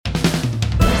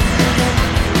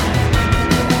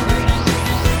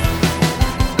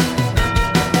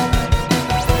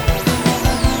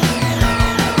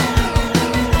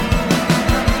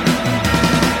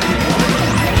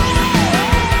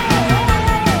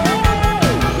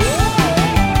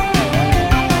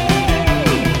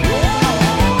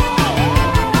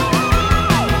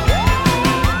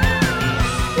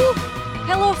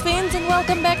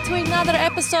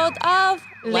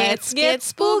Let's get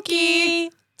spooky.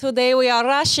 Today we are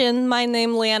Russian. My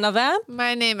name Liana Vamp.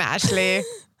 My name Ashley.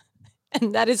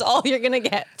 And that is all you're going to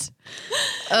get.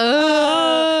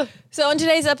 So in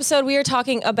today's episode, we are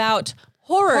talking about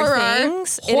horror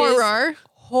things. Horror.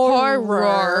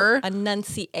 Horror.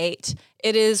 Enunciate.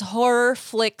 It is Horror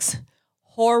Flicks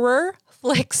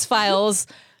Files.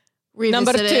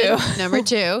 Number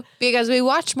two. Because we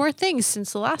watched more things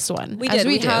since the last one. We did.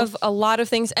 We have a lot of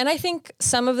things. And I think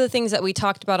some of the things that we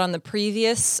talked about on the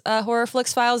previous Horror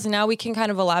Flicks Files, now we can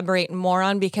kind of elaborate more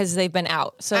on because they've been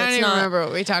out. So I don't even remember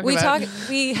what we talked about.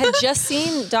 We had just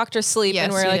seen Dr. Sleep, Yes,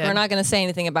 and we're like, we're not going to say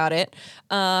anything about it.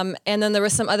 And then there were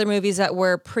some other movies that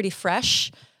were pretty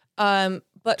fresh.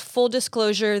 But full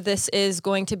disclosure, this is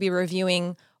going to be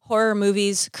reviewing horror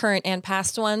movies, current and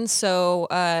past ones. So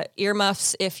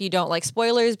earmuffs if you don't like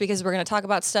spoilers, because we're going to talk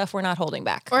about stuff we're not holding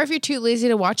back. Or if you're too lazy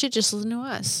to watch it, just listen to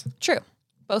us. True.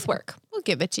 Both work. We'll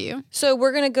give it to you. So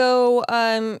we're going to go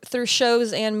through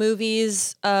shows and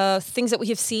movies, things that we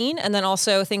have seen, and then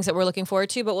also things that we're looking forward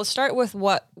to. But we'll start with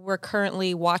what we're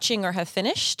currently watching or have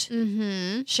finished.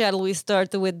 Mm-hmm. Shall we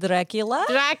start with Dracula?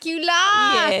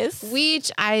 Yes.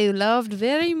 Which I loved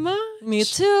very much. Me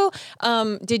too.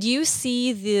 Did you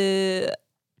see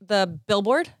the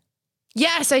billboard?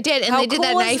 Yes, I did. And How they did cool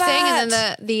that was knife that? thing and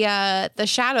then the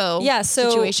shadow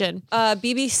situation.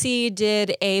 BBC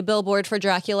did a billboard for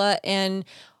Dracula, and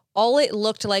all it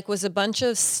looked like was a bunch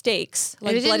of stakes, like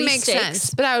and it bloody didn't make stakes.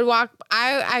 sense. But I would walk.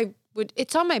 I would.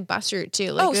 It's on my bus route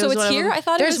too. Like, So it's here? I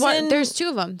thought it was in... There's two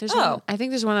of them. There's one. I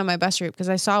think there's one on my bus route because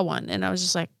I saw one and I was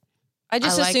just like. I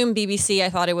just assumed BBC. I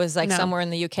thought it was somewhere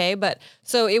in the UK, but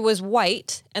so it was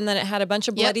white, and then it had a bunch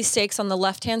of bloody stakes on the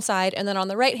left-hand side, and then on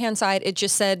the right-hand side, it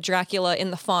just said Dracula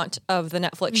in the font of the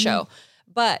Netflix show.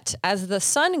 But as the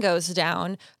sun goes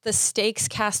down, the stakes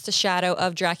cast a shadow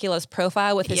of Dracula's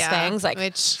profile with his fangs,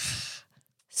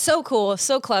 so cool,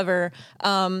 so clever.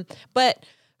 But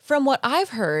from what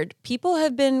I've heard, people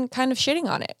have been kind of shitting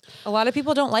on it. A lot of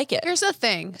people don't like it. Here's the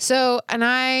thing. And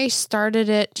I started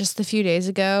it just a few days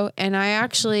ago, and I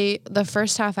actually, the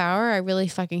first half hour, I really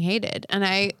fucking hated. And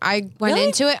I went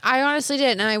into it. I honestly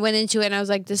did. And I went into it and I was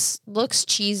like, this looks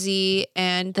cheesy.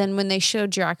 And then when they showed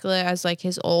Dracula as like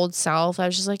his old self, I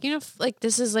was just like,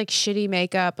 this is like shitty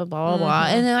makeup and blah, blah, blah.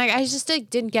 And then I just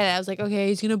didn't get it. I was like, okay,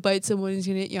 he's going to bite someone. He's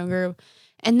going to get younger.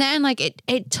 And then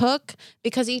it took,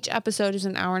 because each episode is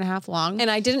an hour and a half long.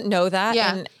 And I didn't know that.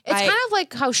 Yeah. And it's kind of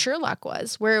like how Sherlock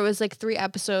was, where it was like 3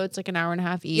 episodes, like an hour and a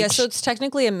half each. Yeah, so it's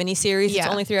technically a miniseries. Yeah.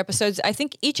 It's only 3 episodes. I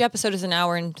think each episode is an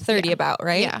hour and 30 about,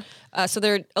 right? Yeah. So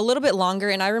they're a little bit longer.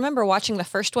 And I remember watching the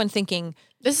first one thinking,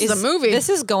 this is a movie. This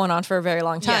is going on for a very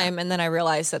long time. And then I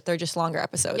realized that they're just longer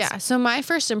episodes. Yeah. So my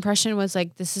first impression was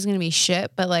like, this is going to be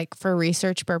shit, but like for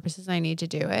research purposes, I need to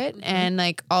do it. And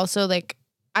like also like,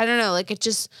 I don't know, like it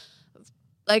just...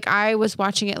 Like I was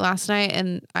watching it last night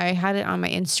and I had it on my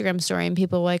Instagram story and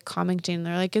people were like commenting.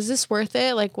 They're like, is this worth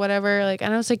it? Like whatever. Like,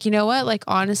 and I was like, you know what? Like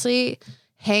honestly,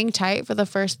 hang tight for the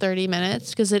first 30 minutes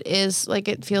because it is like,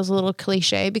 it feels a little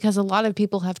cliche because a lot of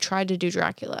people have tried to do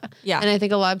Dracula. Yeah. And I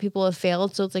think a lot of people have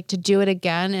failed. So it's like to do it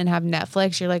again and have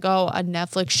Netflix, you're like, oh, a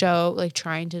Netflix show, like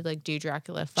trying to like do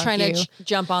Dracula. Fuck trying you. To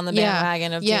jump on the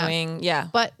bandwagon of doing. Yeah.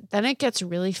 But then it gets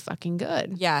really fucking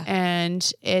good. Yeah. And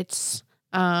it's,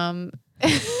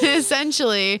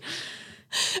 essentially.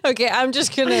 Okay, I'm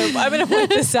gonna point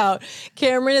this out.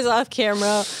 Cameron is off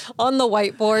camera on the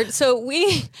whiteboard. So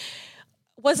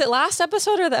was it last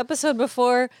episode or the episode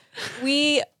before?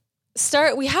 We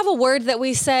have a word that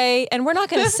we say, and we're not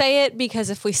gonna say it because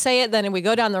if we say it, then we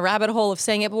go down the rabbit hole of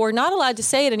saying it, but we're not allowed to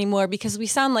say it anymore because we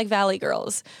sound like Valley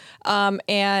Girls.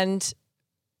 And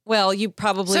well, you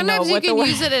probably sometimes know what you can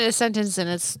use it in a sentence and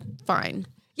it's fine.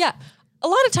 Yeah. A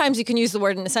lot of times you can use the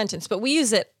word in a sentence, but we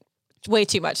use it way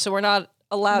too much. So we're not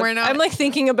allowed. I'm like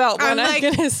thinking about when I'm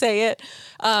going to say it.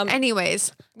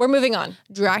 Anyways, we're moving on.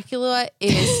 Dracula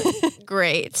is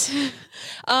great.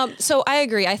 So I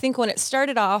agree. I think when it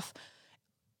started off,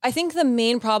 I think the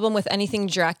main problem with anything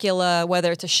Dracula,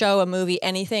 whether it's a show, a movie,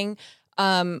 anything,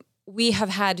 we have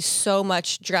had so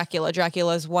much Dracula.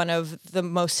 Dracula is one of the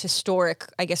most historic,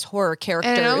 I guess, horror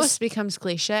characters. And it almost becomes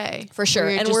cliche. For sure.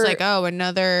 And we're like, oh,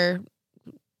 another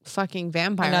fucking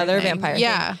vampire. Another vampire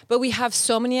yeah. thing. But we have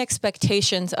so many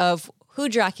expectations of who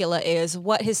Dracula is,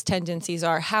 what his tendencies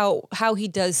are, how he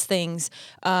does things.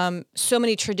 So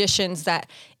many traditions that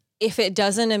if it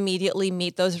doesn't immediately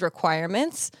meet those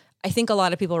requirements, I think a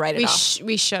lot of people write it off.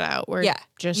 We shut out.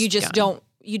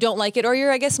 You don't like it, or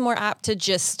you're, I guess, more apt to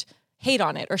just hate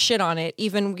on it or shit on it.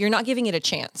 Even you're not giving it a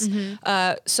chance.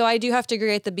 So I do have to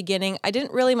agree at the beginning. I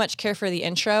didn't really much care for the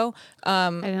intro. I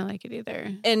didn't like it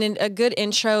either. And a good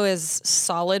intro is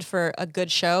solid for a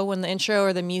good show. When the intro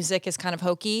or the music is kind of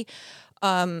hokey,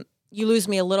 you lose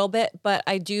me a little bit, but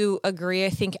I do agree. I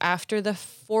think after the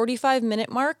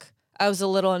 45-minute mark, I was a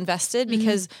little invested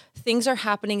because things are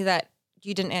happening that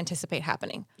you didn't anticipate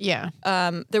happening. Yeah.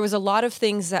 There was a lot of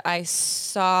things that I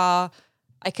saw,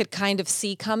 I could kind of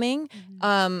see coming.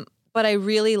 But I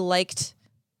really liked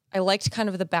kind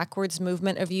of the backwards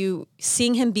movement of you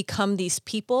seeing him become these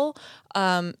people.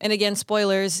 And again,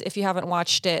 spoilers, if you haven't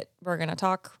watched it, we're going to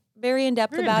talk very in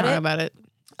depth about it.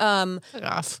 Fuck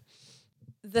off.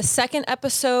 The second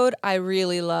episode, I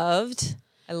really loved.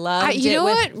 I loved it. You know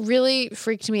what really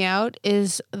freaked me out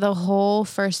is the whole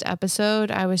first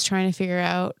episode. I was trying to figure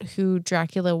out who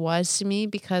Dracula was to me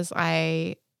because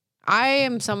I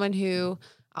am someone who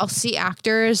I'll see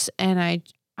actors and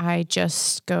I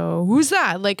just go, who's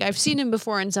that? Like I've seen him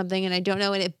before in something and I don't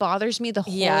know, and it bothers me the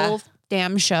whole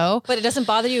damn show. But it doesn't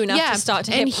bother you enough to start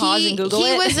to hit pause and Google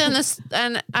it. He was in this,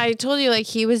 and I told you like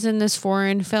he was in this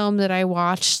foreign film that I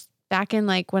watched back in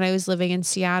like when I was living in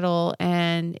Seattle,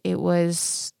 and it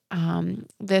was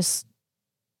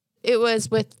it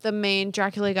was with the main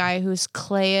Dracula guy who's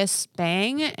Claes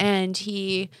Bang, and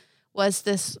he was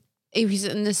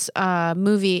in this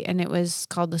movie, and it was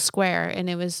called The Square, and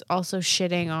it was also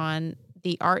shitting on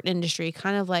the art industry,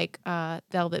 kind of like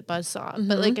Velvet Buzzsaw,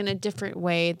 but like in a different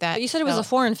way. That but you said it was a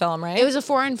foreign film, right? It was a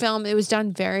foreign film. It was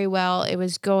done very well. It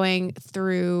was going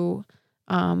through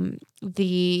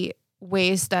the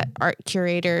ways that art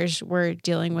curators were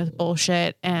dealing with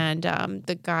bullshit, and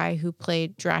the guy who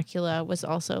played Dracula was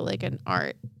also like an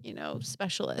art,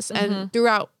 specialist. And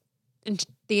throughout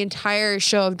the entire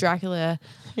show of Dracula,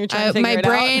 my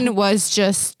brain was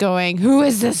just going, who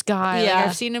is this guy? Yeah. Like,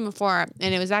 I've seen him before,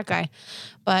 and it was that guy.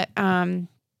 But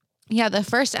the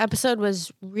first episode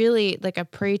was really like a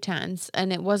pretense,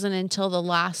 and it wasn't until the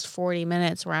last 40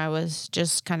 minutes where I was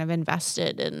just kind of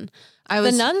invested. And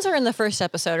the nuns are in the first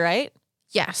episode, right?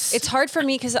 Yes. It's hard for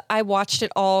me because I watched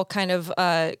it all kind of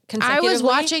consecutively. I was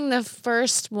watching the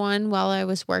first one while I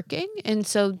was working, and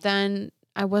so then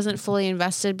I wasn't fully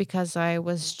invested because I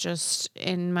was just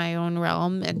in my own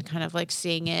realm and kind of like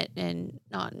seeing it and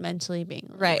not mentally being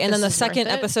like, right. And then the second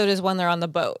episode is when they're on the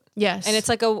boat. Yes. And it's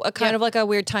like a kind of like a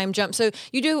weird time jump. So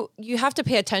you have to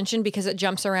pay attention because it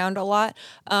jumps around a lot.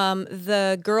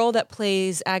 The girl that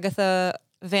plays Agatha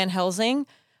Van Helsing,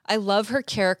 I love her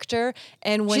character,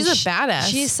 and when she's a badass.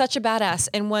 She's such a badass.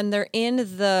 And when they're in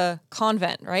the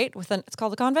convent, right? It's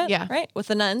called the convent, yeah, right? With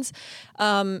the nuns,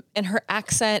 and her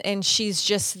accent, and she's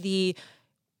just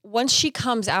once she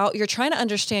comes out, you're trying to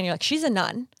understand. You're like, she's a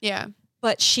nun, yeah,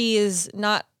 but she is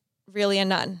not really a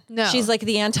nun. No, she's like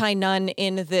the anti-nun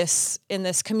in this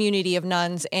community of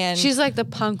nuns, and she's like the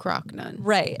punk rock nun,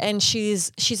 right? And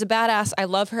she's a badass. I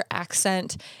love her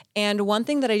accent, and one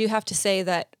thing that I do have to say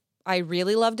that I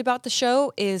really loved about the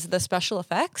show is the special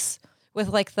effects with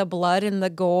like the blood and the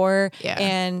gore,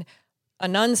 and a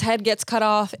nun's head gets cut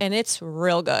off, and it's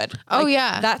real good. Oh like,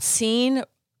 yeah, that scene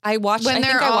I watched. I think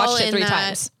I watched it 3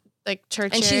 times. Like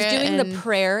church, and she's doing the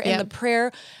prayer, and the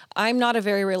prayer. I'm not a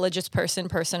very religious person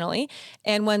personally,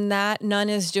 and when that nun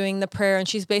is doing the prayer, and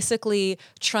she's basically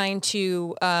trying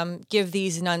to give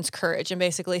these nuns courage, and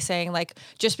basically saying like,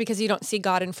 just because you don't see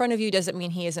God in front of you doesn't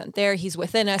mean He isn't there. He's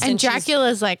within us. And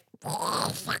Dracula's like,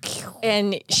 fuck you.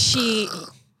 And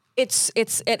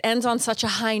it ends on such a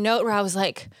high note where I was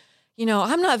like,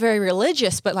 I'm not very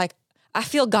religious, but like I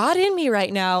feel God in me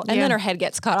right now. And then her head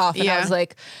gets cut off, and I was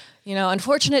like,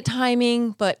 unfortunate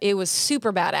timing, but it was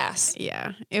super badass.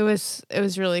 Yeah, it was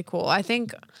really cool. I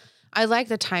think I like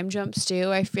the time jumps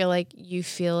too. I feel like you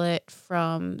feel it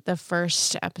from the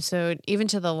first episode even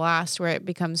to the last, where it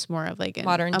becomes more of like a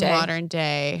modern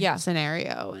day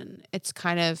scenario. And it's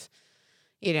kind of,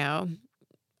 I'm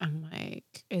like,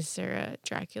 is there a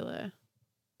Dracula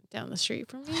down the street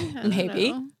from me?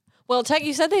 Maybe. Well,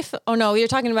 you said you're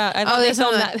talking about. I thought they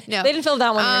filmed that. No. They didn't film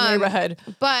that one in your neighborhood.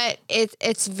 But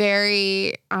it's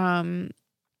very, like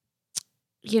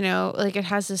it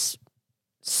has this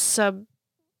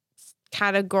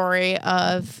subcategory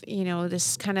of,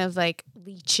 this kind of like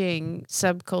leeching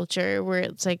subculture where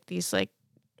it's like these like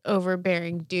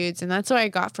overbearing dudes, and that's what I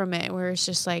got from it. Where it's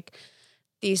just like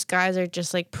these guys are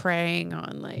just like preying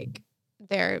on like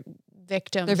their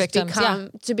victims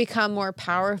to become more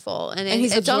powerful, and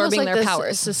he's it's almost absorbing like their this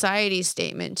powers. Society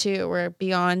statement too, where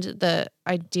beyond the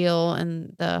ideal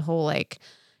and the whole like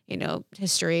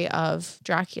history of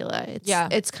Dracula,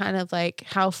 it's kind of like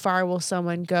how far will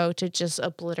someone go to just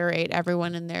obliterate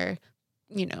everyone in their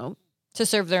to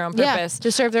serve their own purpose. Yeah,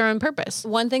 to serve their own purpose.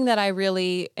 One thing that I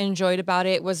really enjoyed about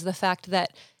it was the fact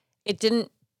that it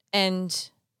didn't end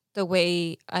the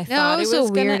way I thought it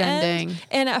was going to end. Weird ending.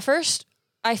 And at first,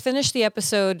 I finished the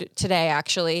episode today,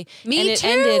 actually. Me and it too.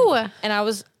 Ended, and I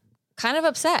was kind of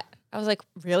upset. I was like,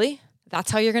 really? That's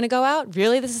how you're going to go out?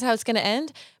 Really? This is how it's going to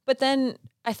end? But then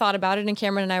I thought about it, and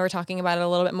Cameron and I were talking about it a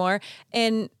little bit more.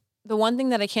 And the one thing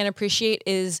that I can't appreciate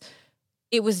is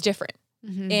it was different.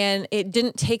 Mm-hmm. And it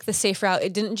didn't take the safe route.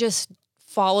 It didn't just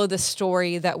follow the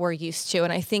story that we're used to.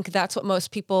 And I think that's what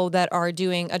most people that are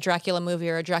doing a Dracula movie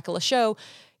or a Dracula show,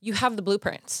 you have the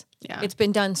blueprints. Yeah. It's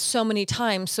been done so many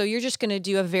times. So you're just going to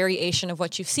do a variation of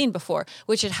what you've seen before,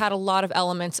 which it had a lot of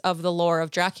elements of the lore of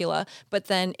Dracula, but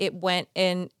then it went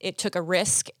and it took a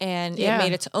risk and it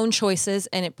made its own choices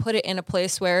and it put it in a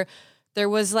place where there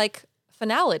was like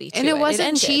finality to it. And it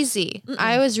wasn't cheesy. Mm-mm.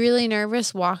 I was really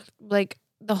nervous like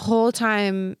the whole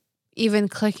time, even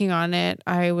clicking on it,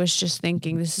 I was just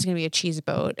thinking this is going to be a cheese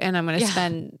boat and I'm going to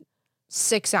spend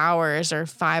 6 hours or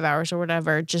 5 hours or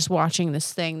whatever just watching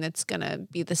this thing that's gonna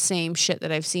be the same shit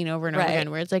that I've seen over and over again,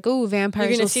 where it's like, oh,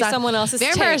 vampires will suck someone else's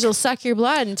vampires will suck your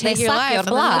blood and take your life and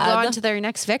then they'll go on to their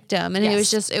next victim. And it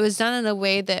was done in a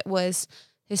way that was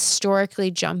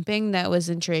historically jumping, that was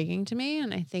intriguing to me.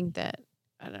 And I think that,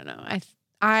 I don't know,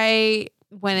 I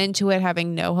went into it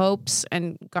having no hopes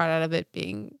and got out of it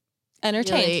being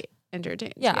entertained. Really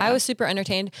entertained. Yeah, I was super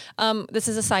entertained. This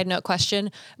is a side note question,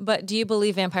 but do you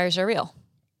believe vampires are real?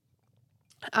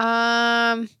 Threw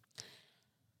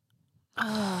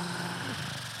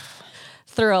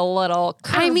a little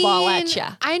curveball at you.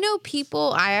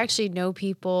 I actually know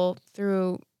people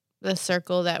through the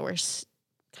circle that were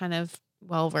kind of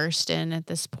well-versed in at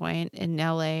this point in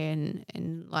LA and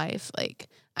in life. Like,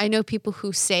 I know people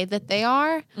who say that they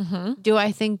are. Mm-hmm. Do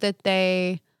I think that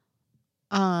they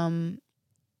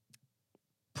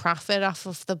profit off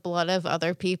of the blood of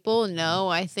other people? No,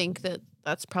 I think that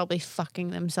that's probably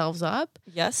fucking themselves up.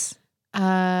 Yes.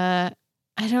 I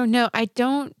don't know. I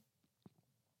don't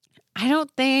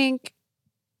think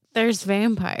there's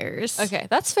vampires. Okay,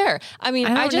 that's fair. I mean,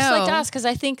 I just like to ask because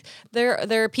I think there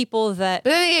are people that.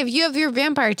 But if you have your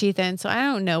vampire teeth in, so I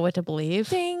don't know what to believe.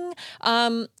 Ding.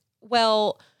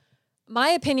 Well, my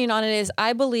opinion on it is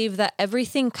I believe that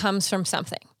everything comes from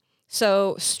something.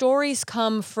 So stories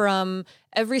come from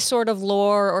every sort of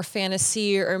lore or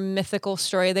fantasy or mythical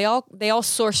story. They all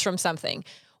source from something.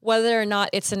 Whether or not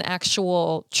it's an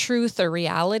actual truth or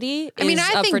reality. I mean,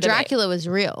 I think Dracula was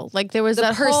real. Like there was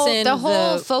the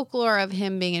whole folklore of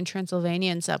him being in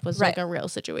Transylvania and stuff was like a real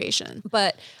situation.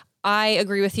 But I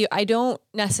agree with you. I don't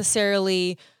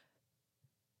necessarily.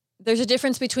 There's a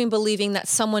difference between believing that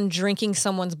someone drinking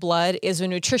someone's blood is there's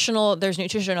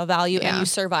nutritional value and you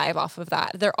survive off of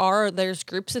that. There's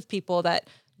groups of people that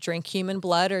drink human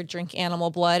blood or drink animal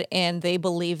blood and they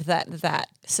believe that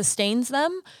sustains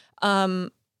them.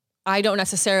 I don't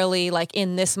necessarily like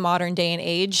in this modern day and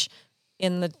age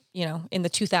in the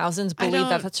 2000s believe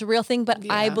that that's a real thing, but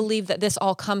I believe that this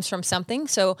all comes from something.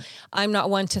 So I'm not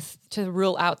one to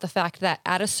rule out the fact that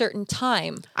at a certain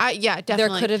time, definitely there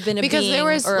could have been a being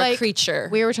or a creature.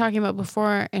 We were talking about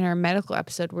before in our medical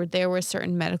episode where there were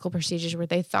certain medical procedures where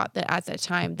they thought that at that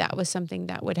time that was something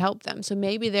that would help them. So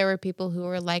maybe there were people who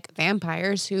were like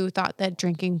vampires who thought that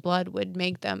drinking blood would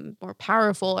make them more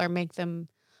powerful or make them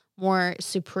more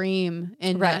supreme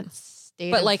in that state.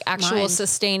 But like actual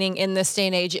sustaining in this day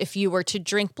and age, if you were to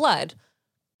drink blood,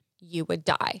 you would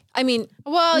die. I mean,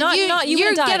 well, you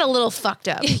get a little fucked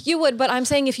up. You would, but I'm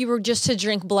saying if you were just to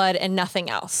drink blood and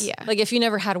nothing else. Yeah. Like if you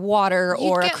never had water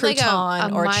or a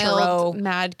crouton or a churro.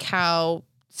 Mad cow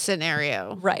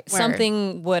scenario. Right.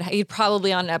 Something you'd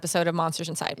probably on an episode of Monsters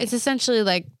Inside Me. It's essentially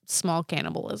like small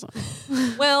cannibalism.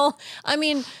 Well, I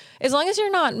mean, as long as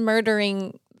you're not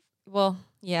murdering, well,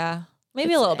 yeah,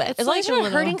 maybe a little bit. As long as you're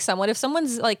not hurting someone. If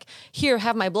someone's like, here,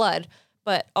 have my blood,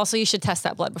 but also you should test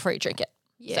that blood before you drink it.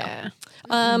 Yeah.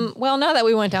 So, well, now that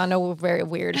we went down a very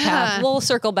weird path, we'll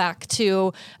circle back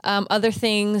to other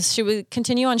things. Should we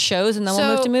continue on shows and then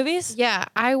we'll move to movies? Yeah,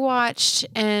 I watched,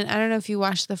 and I don't know if you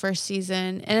watched the first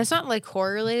season, and it's not like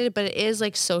horror related, but it is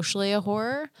like socially a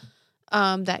horror.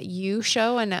 That You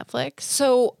show on Netflix.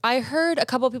 So I heard a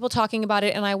couple of people talking about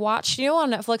it and I watched,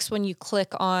 on Netflix when you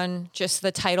click on just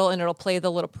the title and it'll play the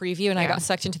little preview and I got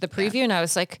sucked into the preview and I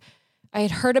was like, I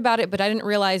had heard about it, but I didn't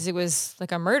realize it was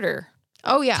like a murder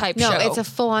Oh yeah, type no, show. it's a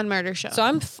full-on murder show. So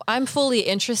I'm fully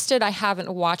interested. I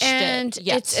haven't watched it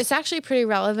yet. It's actually pretty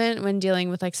relevant when dealing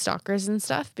with like stalkers and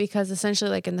stuff, because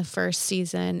essentially like in the first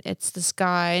season, it's this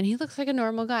guy and he looks like a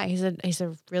normal guy. He's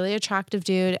a really attractive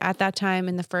dude. At that time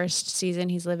in the first season,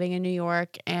 he's living in New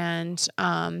York, and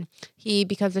he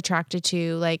becomes attracted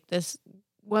to like this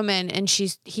woman, and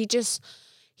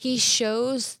he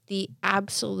shows the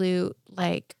absolute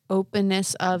like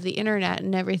openness of the internet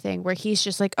and everything, where he's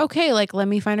just like, okay, like, let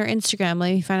me find her Instagram.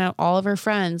 Let me find out all of her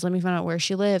friends. Let me find out where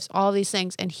she lives, all these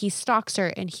things. And he stalks her,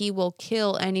 and he will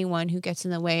kill anyone who gets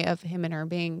in the way of him and her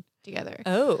being together.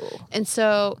 Oh. And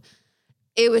so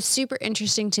it was super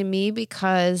interesting to me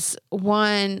because,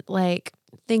 one, like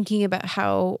thinking about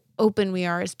how open we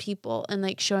are as people and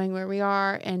like showing where we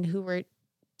are and who we're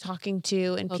talking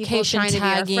to, and Location people trying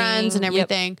tagging, to be our friends and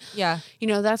everything. Yep. Yeah. You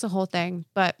know, that's a whole thing.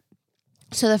 But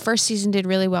so the first season did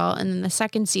really well. And then the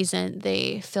second season,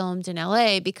 they filmed in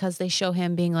LA because they show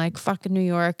him being like, fuck New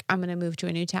York, I'm going to move to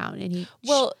a new town. And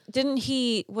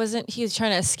he was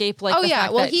trying to escape like,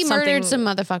 he murdered some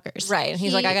motherfuckers. Right. And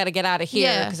he's like, I got to get out of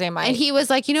here because they might. And he was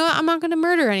like, you know what? I'm not going to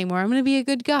murder anymore. I'm going to be a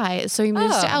good guy. So he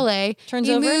moves to LA. Turns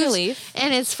over a new leaf.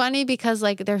 And it's funny because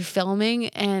like they're filming,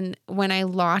 and when I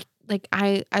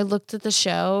looked at the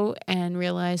show and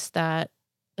realized that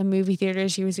the movie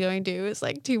theaters he was going to was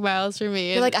like 2 miles from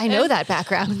me. You're like, I know that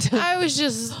background. I was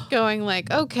just going like,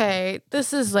 okay,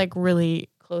 this is like really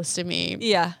close to me.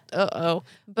 Yeah.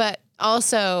 But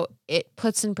also it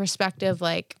puts in perspective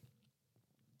like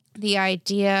the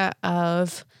idea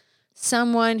of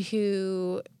someone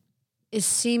who is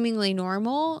seemingly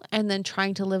normal and then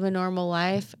trying to live a normal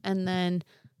life, and then,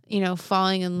 you know,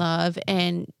 falling in love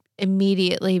and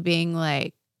immediately being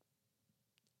like,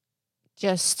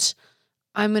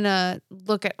 I'm going to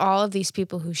look at all of these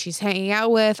people who she's hanging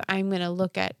out with. I'm going to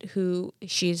look at who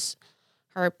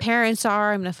her parents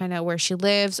are. I'm going to find out where she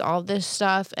lives, all this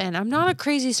stuff. And I'm not a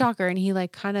crazy stalker. And he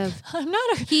like kind of,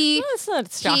 it's not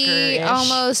stalker. He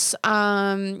almost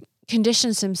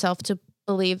conditions himself to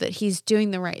believe that he's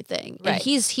doing the right thing. Right. And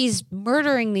he's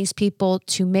murdering these people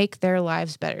to make their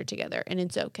lives better together. And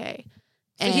it's okay.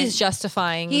 So he's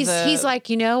justifying. He's like,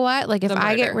 you know what? Like if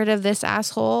I get rid of this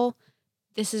asshole,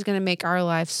 this is going to make our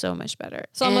life so much better.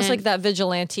 So almost like that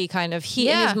vigilante kind of,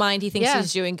 in his mind, he thinks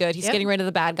he's doing good. He's getting rid of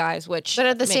the bad guys, but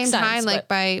at the same time, like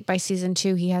by season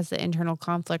 2, he has the internal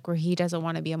conflict where he doesn't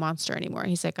want to be a monster anymore.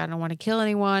 He's like, I don't want to kill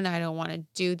anyone. I don't want to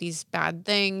do these bad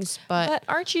things. But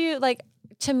aren't you like,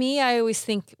 to me, I always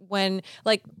think when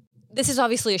like, this is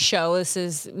obviously a show, this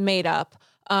is made up.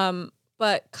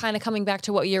 But kind of coming back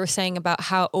to what you were saying about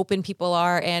how open people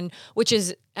are, and which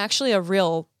is actually a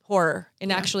real horror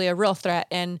and actually a real threat.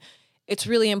 And it's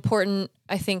really important,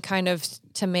 I think, kind of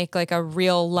to make like a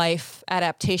real life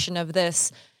adaptation of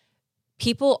this.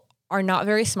 People are not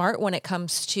very smart when it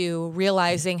comes to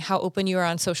realizing how open you are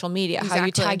on social media, how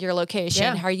you tag your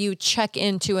location, how you check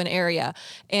into an area,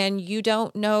 and you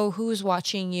don't know who's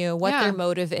watching you, what their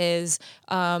motive is.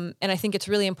 And I think it's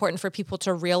really important for people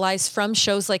to realize from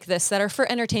shows like this that are for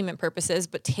entertainment purposes,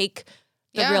 but take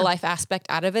the real life aspect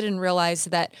out of it and realize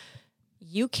that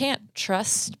you can't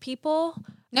trust people.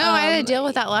 No, I had to deal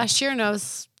with that last year, and I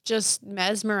was just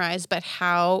mesmerized by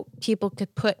how people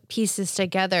could put pieces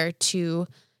together to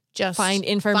just find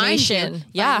information.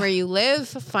 Find where you live,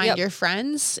 find your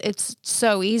friends. It's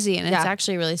so easy, and it's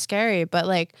actually really scary. But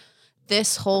like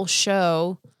this whole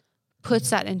show puts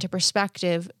that into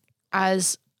perspective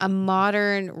as a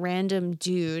modern random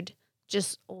dude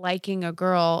just liking a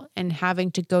girl and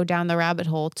having to go down the rabbit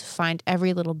hole to find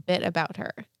every little bit about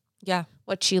her. Yeah.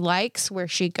 What she likes, where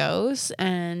she goes,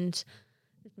 and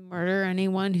murder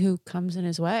anyone who comes in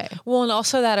his way. Well, and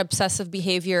also that obsessive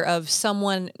behavior of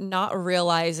someone not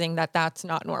realizing that that's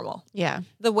not normal. Yeah.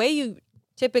 The way you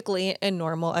typically in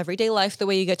normal everyday life, the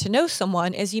way you get to know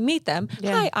someone is you meet them.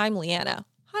 Yeah. Hi, I'm Leanna.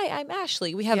 Hi, I'm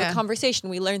Ashley. We have a conversation.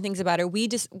 We learn things about her. We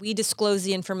disclose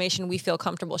the information we feel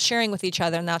comfortable sharing with each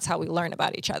other, and that's how we learn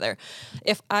about each other.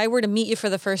 If I were to meet you for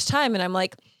the first time and I'm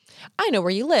like, I know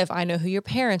where you live. I know who your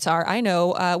parents are. I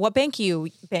know what bank you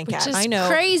bank at. I know.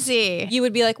 Crazy. You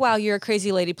would be like, wow, you're a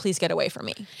crazy lady. Please get away from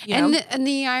me. You know? And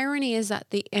the irony is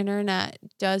that the internet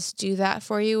does do that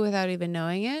for you without even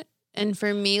knowing it. And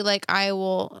for me, like I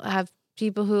will have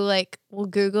people who like will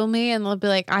Google me and they'll be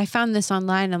like, I found this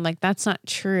online. I'm like, that's not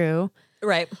true.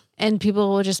 Right. And people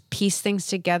will just piece things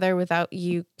together without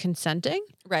you consenting.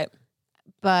 Right.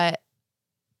 But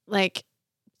like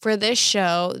for this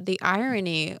show, the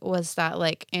irony was that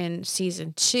like in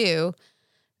season 2,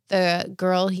 the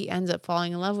girl he ends up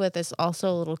falling in love with is also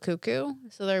a little cuckoo.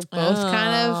 So they're both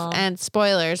kind of, and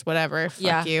spoilers, whatever.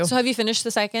 Fuck you. So have you finished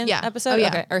the second episode? Oh, yeah.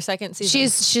 Okay. Or second season?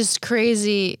 She's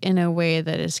crazy in a way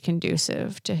that is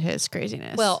conducive to his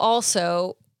craziness. Well,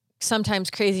 also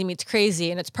sometimes crazy meets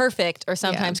crazy and it's perfect, or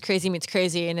sometimes crazy meets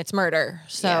crazy and it's murder.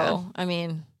 So, I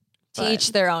mean, to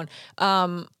each their own.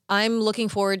 I'm looking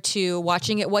forward to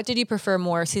watching it. What did you prefer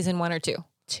more, season 1 or 2?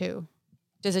 2.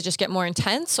 Does it just get more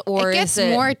intense, or it gets is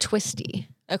it more twisty?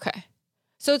 Okay.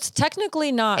 So it's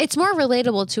technically not. It's more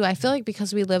relatable too. I feel like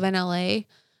because we live in LA,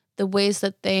 the ways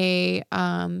that they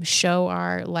show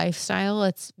our lifestyle,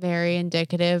 it's very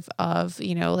indicative of,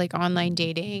 you know, like online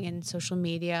dating and social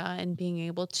media and being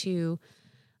able to,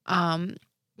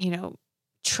 you know,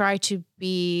 try to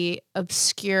be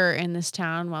obscure in this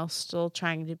town while still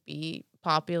trying to be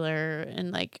popular.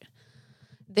 And like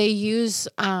they use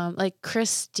like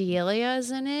Chris D'Elia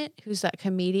is in it, who's that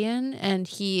comedian, and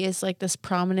he is like this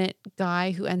prominent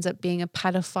guy who ends up being a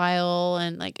pedophile,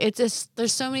 and like it's just,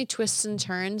 there's so many twists and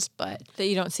turns, but that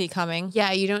you don't see coming.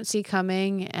 Yeah, you don't see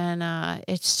coming, and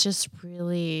it's just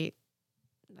really,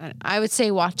 I would say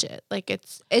watch it. Like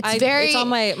it's on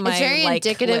my it's very like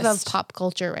indicative list. of pop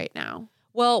culture right now.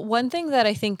 Well, one thing that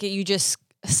I think you just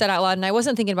said out loud, and I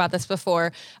wasn't thinking about this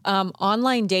before,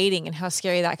 online dating and how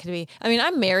scary that could be. I mean,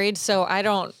 I'm married, so I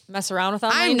don't mess around with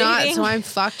online dating. I'm not, so I'm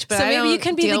fucked. But so maybe you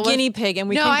can be the guinea pig, and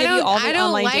we can give you all the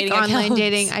online dating accounts. Online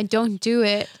dating. I don't do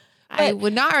it. I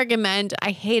would not recommend. I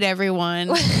hate everyone.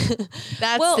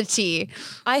 That's the tea.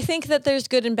 I think that there's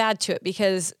good and bad to it,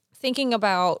 because thinking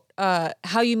about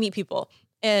how you meet people.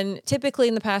 And typically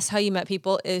in the past, how you met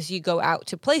people is you go out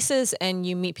to places and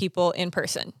you meet people in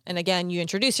person. And again, you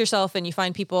introduce yourself and you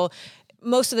find people.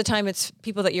 Most of the time it's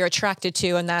people that you're attracted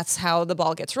to, and that's how the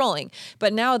ball gets rolling.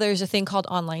 But now there's a thing called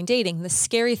online dating. The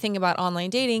scary thing about online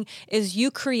dating is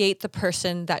you create the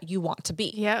person that you want to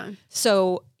be. Yeah.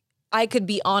 So I could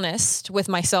be honest with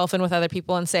myself and with other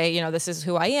people and say, you know, this is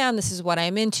who I am, this is what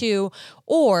I'm into.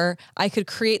 Or I could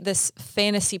create this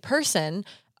fantasy person,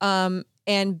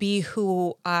 and be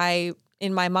who I,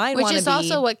 in my mind, want to be. Which is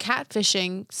also what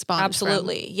catfishing spawns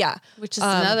Absolutely, from, yeah. Which is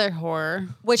another horror.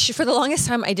 Which for the longest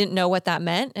time, I didn't know what that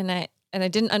meant. And I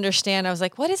didn't understand. I was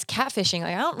like, what is catfishing?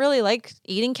 Like, I don't really like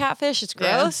eating catfish. It's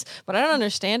gross, but I don't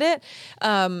understand it.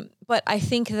 But I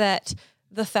think that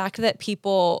the fact that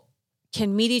people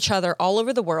can meet each other all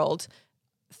over the world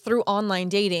through online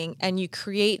dating, and you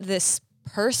create this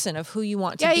person of who you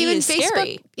want to be is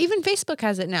scary. Even Facebook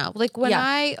has it now. Like when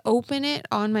I open it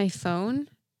on my phone,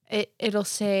 it'll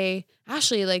say,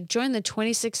 Ashley, like join the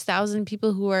 26,000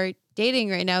 people who are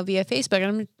dating right now via Facebook.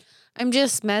 And I'm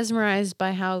just mesmerized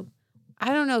by how,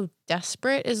 I don't know,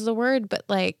 desperate is the word, but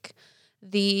like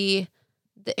the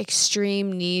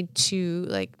extreme need to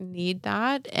like need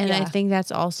that. And I think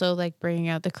that's also like bringing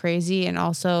out the crazy and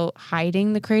also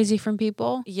hiding the crazy from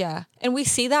people. Yeah. And we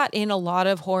see that in a lot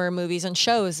of horror movies and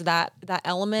shows, that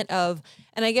element of,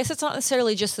 and I guess it's not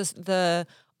necessarily just the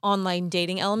online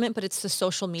dating element, but it's the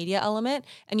social media element.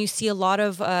 And you see a lot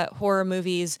of horror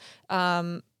movies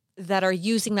that are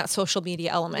using that social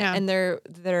media element, and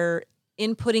they're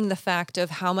inputting the fact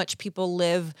of how much people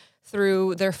live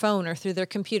through their phone or through their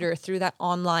computer, through that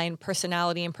online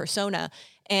personality and persona.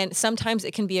 And sometimes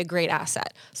it can be a great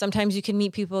asset. Sometimes you can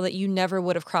meet people that you never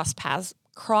would have crossed paths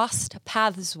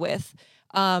with.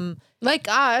 Like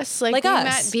us. Like we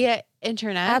met via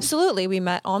internet. Absolutely. We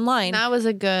met online. That was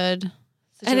a good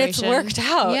situation. And it's worked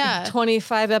out. Yeah.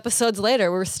 25 episodes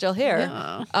later, we're still here.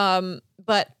 Yeah.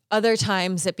 But other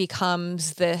times it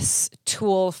becomes this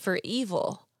tool for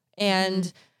evil.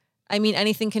 And I mean,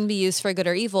 anything can be used for good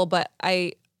or evil, but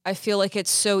I feel like it's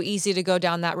so easy to go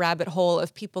down that rabbit hole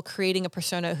of people creating a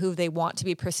persona who they want to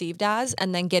be perceived as,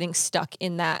 and then getting stuck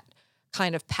in that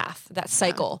kind of path, that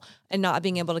cycle, and not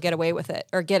being able to get away with it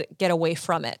or get away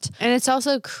from it. And it's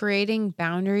also creating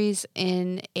boundaries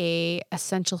in a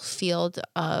essential field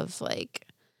of like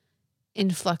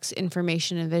influx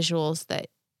information and visuals that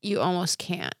you almost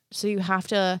can't. So you have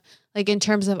to, like in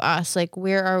terms of us, like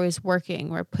we're always working,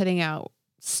 we're putting out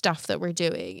stuff that we're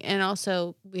doing. And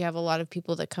also we have a lot of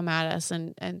people that come at us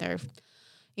and they're,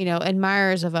 you know,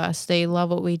 admirers of us. They love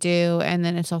what we do. And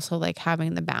then it's also like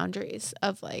having the boundaries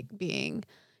of like being,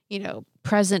 you know,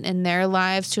 present in their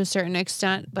lives to a certain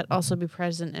extent, but also be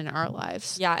present in our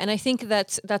lives. Yeah. And I think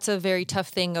that's a very tough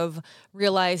thing of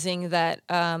realizing that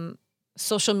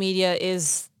social media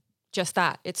is just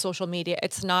that. It's social media.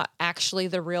 It's not actually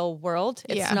the real world.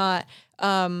 It's not,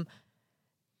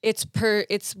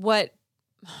 it's what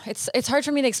it's hard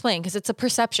for me to explain because it's a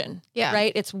perception,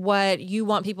 right? It's what you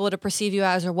want people to perceive you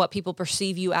as or what people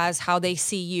perceive you as, how they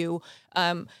see you.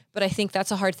 But I think that's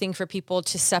a hard thing for people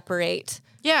to separate.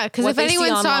 Yeah, because if anyone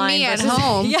saw me at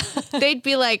home, they'd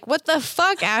be like, what the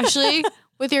fuck, Ashley?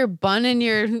 With your bun and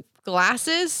your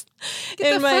glasses?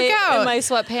 Get the fuck out. In my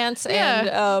sweatpants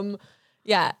and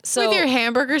so with your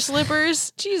hamburger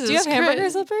slippers. Jesus Do you have hamburger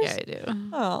slippers? Yeah, I do.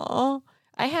 Oh.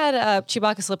 I had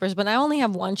Chewbacca slippers, but I only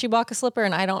have one Chewbacca slipper,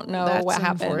 and I don't know what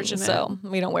happened. So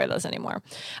we don't wear those anymore.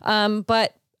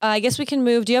 But I guess we can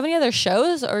move. Do you have any other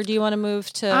shows, or do you want to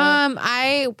move to?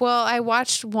 I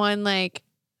watched one like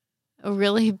a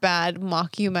really bad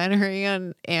mockumentary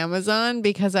on Amazon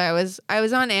because I was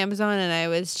on Amazon and I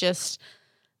was just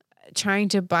trying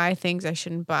to buy things I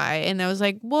shouldn't buy, and I was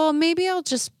like, well, maybe I'll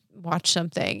just watch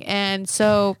something, and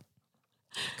so.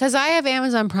 Because I have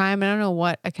Amazon Prime, I don't know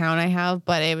what account I have,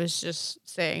 but it was just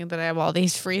saying that I have all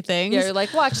these free things. Yeah, you're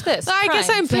like, watch this. So I guess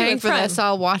I'm paying for this.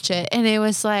 I'll watch it. And it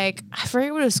was like, I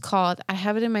forget what it was called. I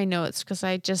have it in my notes because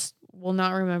I just will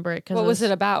not remember it. What was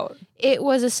it about? It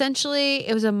was essentially,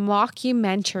 it was a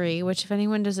mockumentary, which if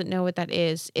anyone doesn't know what that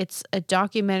is, it's a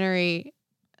documentary.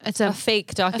 It's a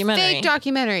fake documentary. A fake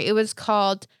documentary. It was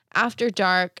called After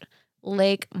Dark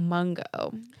Lake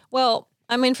Mungo. Well,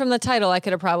 I mean, from the title, I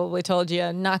could have probably told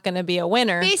you not going to be a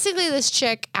winner. Basically, this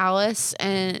chick, Alice,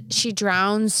 and she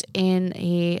drowns in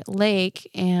a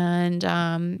lake, and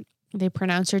they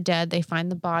pronounce her dead. They find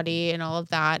the body and all of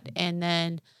that. And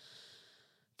then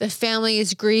the family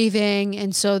is grieving.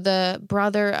 And so the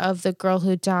brother of the girl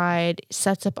who died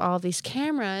sets up all these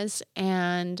cameras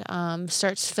and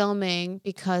starts filming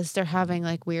because they're having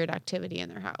like weird activity in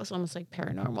their house, almost like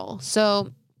paranormal.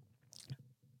 So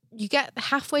you get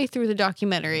halfway through the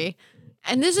documentary,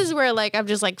 and this is where like I'm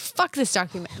just like, fuck this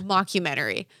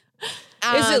mockumentary.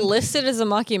 Is it listed as a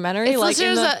mockumentary?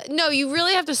 Like no, you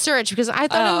really have to search because I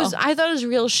thought it was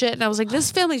real shit, and I was like,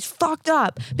 this family's fucked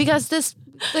up because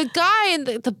the guy and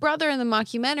the brother in the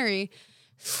mockumentary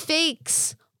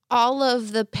fakes all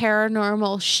of the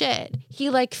paranormal shit. He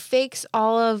like fakes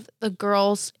all of the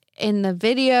girls in the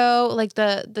video, like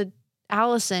the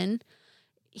Allison.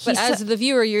 But as the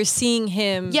viewer, you're seeing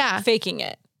him faking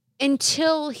it.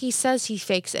 Until he says he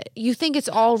fakes it. You think it's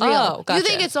all real. Oh, gotcha. You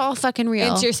think it's all fucking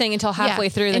real. And you're saying until halfway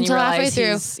through, then you realize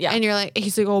and you're like,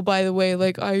 he's like, oh, by the way,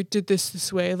 like I did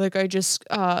this way. Like I just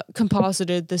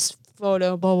composited this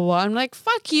photo, blah, blah, blah. I'm like,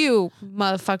 fuck you,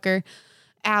 motherfucker,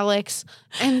 Alex.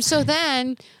 And so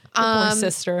then... poor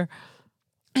sister.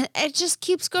 It just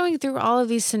keeps going through all of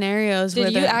these scenarios.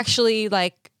 Did you actually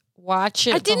like watch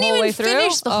it? I didn't even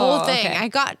finish the whole thing. Okay. I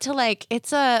got to like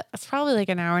it's probably like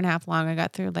an hour and a half long. I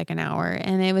got through like an hour,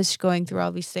 and it was going through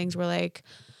all these things where like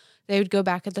they would go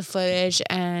back at the footage,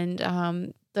 and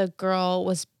the girl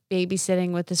was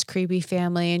babysitting with this creepy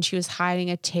family, and she was hiding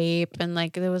a tape, and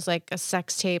like there was like a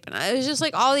sex tape, and it was just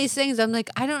like all these things. I'm like,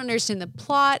 I don't understand the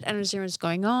plot. I don't understand what's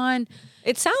going on.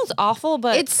 It sounds awful,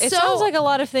 but it sounds like a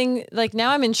lot of things. Like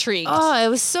now I'm intrigued. Oh, it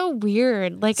was so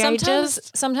weird. Like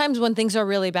sometimes when things are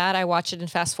really bad, I watch it in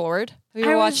fast forward. Have you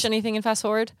ever watched anything in fast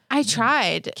forward? I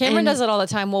tried. Cameron does it all the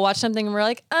time. We'll watch something and we're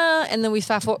like, and then we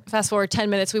fast forward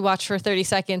 10 minutes. We watch for 30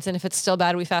 seconds, and if it's still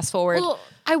bad, we fast forward. Well,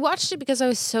 I watched it because I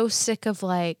was so sick of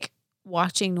like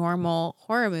watching normal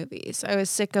horror movies. I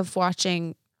was sick of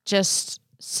watching just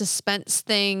suspense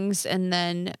things and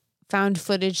then found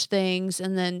footage things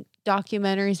and then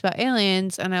documentaries about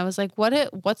aliens, and I was like,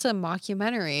 what's a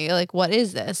mockumentary? Like, what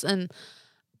is this? And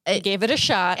I gave it a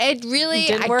shot. It really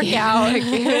didn't work out. I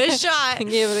gave it a shot. I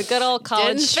gave it a good old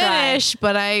college try. Didn't finish,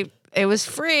 but it was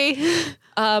free.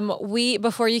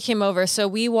 Before you came over, so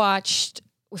we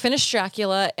finished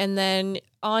Dracula, and then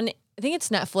on I think it's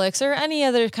Netflix or any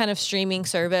other kind of streaming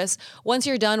service. Once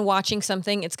you're done watching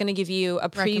something, it's going to give you a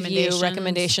preview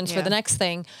recommendations for the next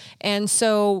thing. And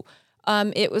so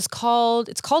it's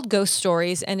called Ghost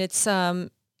Stories, and it's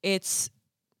made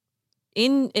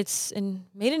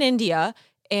in India,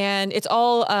 and it's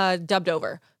all dubbed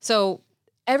over. So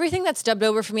everything that's dubbed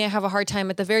over for me, I have a hard time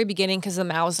at the very beginning because the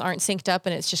mouths aren't synced up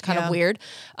and it's just kind of weird.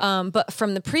 But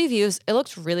from the previews, it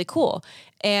looked really cool.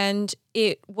 And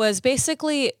it was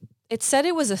basically, it said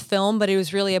it was a film, but it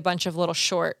was really a bunch of little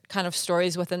short kind of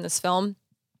stories within this film.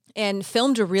 And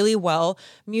filmed really well.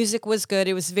 Music was good.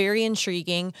 It was very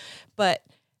intriguing. But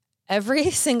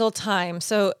every single time,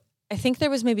 so I think there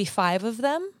was maybe 5 of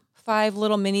them, 5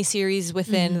 little mini-series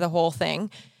within the whole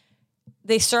thing.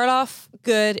 They start off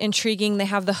good, intriguing. They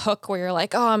have the hook where you're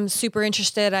like, oh, I'm super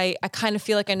interested. I kind of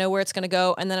feel like I know where it's going to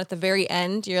go. And then at the very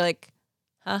end, you're like,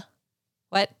 huh?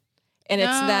 What? And it's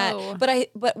that.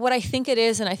 But what I think it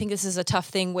is, and I think this is a tough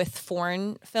thing with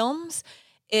foreign films,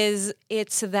 is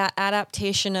it's that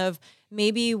adaptation of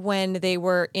maybe when they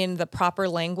were in the proper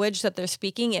language that they're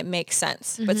speaking, it makes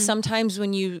sense. But sometimes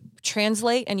when you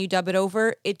translate and you dub it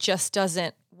over, it just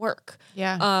doesn't work.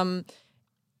 Yeah.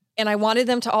 And I wanted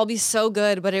them to all be so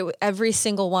good, but every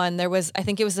single one, I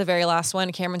think it was the very last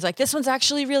one, Cameron's like, this one's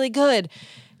actually really good.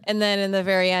 And then in the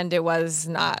very end, it was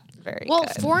not very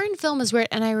good. Foreign film is weird.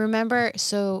 And I remember,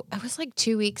 so I was like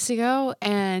 2 weeks ago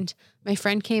and my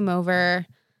friend came over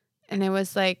and it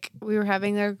was like, we were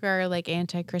having our like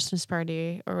anti-Christmas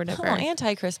party or whatever. Oh,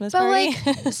 anti-Christmas party.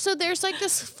 Like, so there's like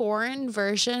this foreign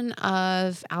version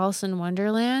of Alice in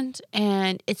Wonderland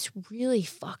and it's really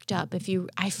fucked up.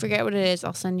 I forget what it is.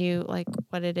 I'll send you like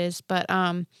what it is. But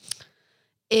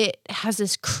it has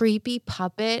this creepy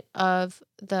puppet of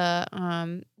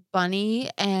the bunny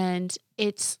and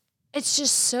it's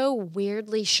just so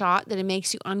weirdly shot that it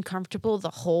makes you uncomfortable the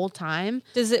whole time.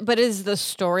 But is the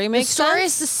story make sense? The story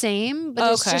is the same,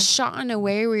 but it's just shot in a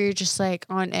way where you're just like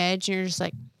on edge and you're just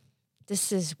like,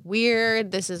 this is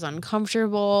weird. This is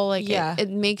uncomfortable. Like it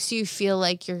makes you feel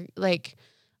like you're like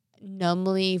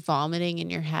numbly vomiting in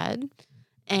your head.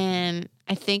 And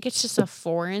I think it's just a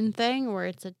foreign thing where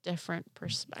it's a different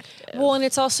perspective. Well, and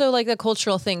it's also like a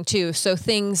cultural thing too. So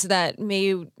things that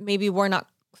maybe we're not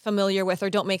familiar with or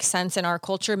don't make sense in our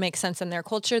culture make sense in their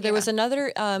culture. There was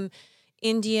another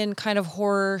Indian kind of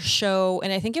horror show,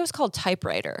 and I think it was called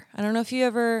Typewriter. I don't know if you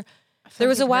ever... There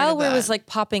was a while where it was like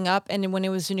popping up and when it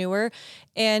was newer,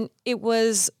 and it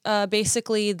was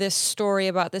basically this story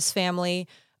about this family.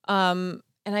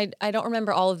 And I don't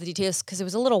remember all of the details because it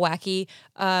was a little wacky.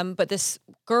 But this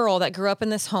girl that grew up in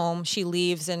this home, she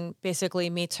leaves and basically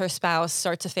meets her spouse,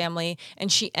 starts a family,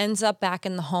 and she ends up back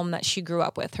in the home that she grew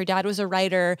up with. Her dad was a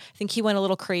writer. I think he went a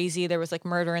little crazy. There was like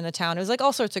murder in the town. It was like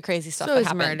all sorts of crazy stuff that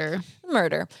happened.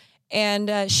 Murder.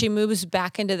 And she moves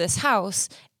back into this house,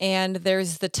 and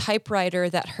there's the typewriter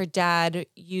that her dad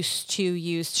used to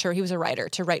use. Sure, he was a writer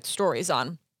to write stories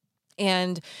on.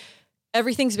 And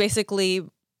everything's basically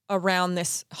around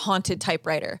this haunted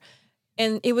typewriter.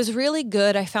 And it was really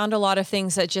good. I found a lot of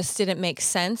things that just didn't make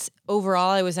sense. Overall,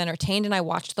 I was entertained, and I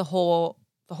watched the whole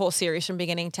series from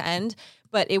beginning to end.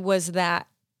 But it was that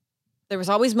there was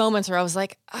always moments where I was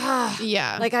like,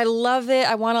 like I love it.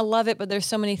 I want to love it. But there's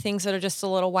so many things that are just a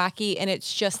little wacky, and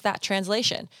it's just that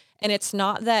translation. And it's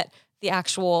not that the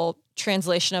actual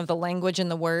translation of the language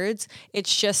and the words.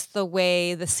 It's just the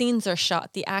way the scenes are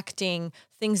shot, the acting,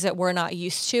 things that we're not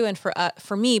used to. And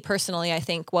for me personally, I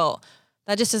think, well,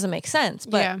 that just doesn't make sense.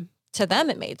 But to them,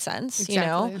 it made sense, you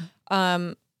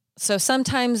know? So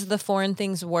sometimes the foreign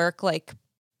things work. Like,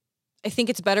 I think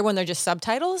it's better when they're just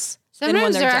subtitles.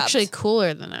 Sometimes they're actually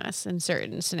cooler than us in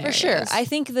certain scenarios. For sure. I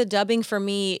think the dubbing for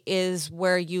me is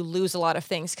where you lose a lot of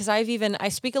things. Because I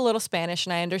speak a little Spanish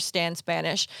and I understand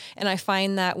Spanish. And I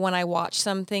find that when I watch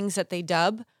some things that they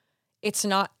dub, it's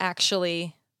not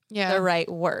actually the right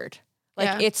word.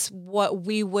 Like it's what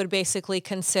we would basically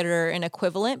consider an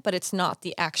equivalent, but it's not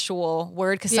the actual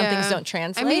word because some things don't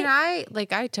translate. I mean,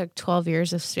 I took 12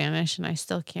 years of Spanish and I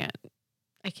still can't.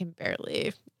 I can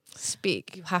barely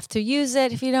speak. You have to use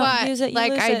it. If you don't use it, you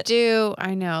lose it. Do.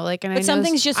 I know. Like, and but some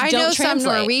things just don't translate. I know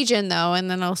some Norwegian though, and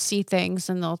then I'll see things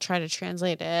and they'll try to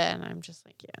translate it, and I'm just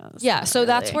like, So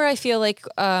that's where I feel like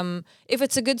if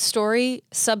it's a good story,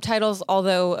 subtitles,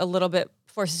 although a little bit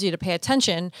forces you to pay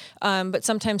attention, but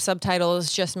sometimes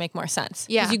subtitles just make more sense.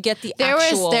 Yeah, you get the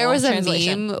actual There was a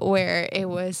translation. meme where it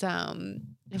was a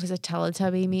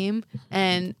Teletubby meme,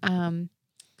 and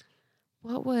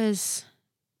what was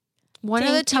one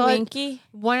of the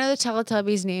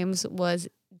Teletubbies names was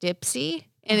Dipsy,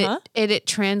 and it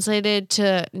translated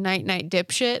to night night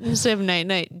dipshit instead of night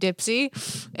night dipsy,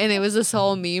 and it was this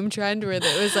whole meme trend where it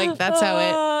was like that's how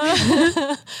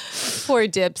it poor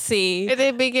Dipsy, and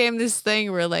it became this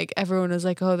thing where like everyone was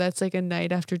like, oh, that's like a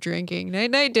night after drinking, night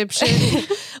night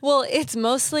dipshit. Well, it's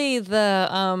mostly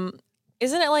the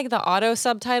isn't it like the auto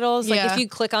subtitles? Like if you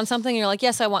click on something, you're like,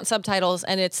 yes, I want subtitles,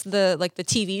 and it's the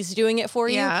TV's doing it for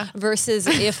you. Versus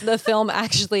if the film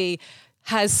actually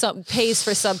has pays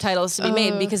for subtitles to be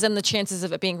made, because then the chances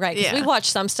of it being right. Because we watch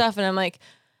some stuff, and I'm like,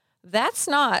 that's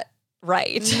not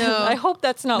right. No, I hope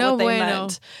that's not what they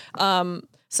meant.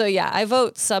 So I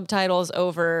vote subtitles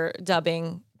over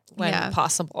dubbing when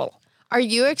possible. Are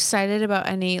you excited about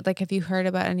any? Like, have you heard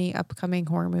about any upcoming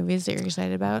horror movies that you're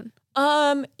excited about?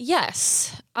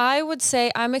 Yes, I would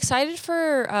say I'm excited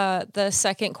for the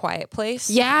second Quiet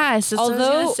Place. Yes, that's what I was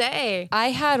gonna say.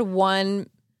 I had one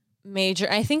major.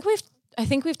 I think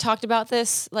we've talked about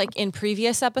this like in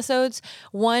previous episodes.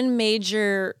 One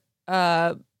major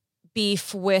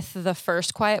beef with the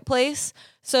first Quiet Place.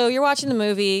 So you're watching the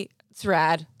movie. It's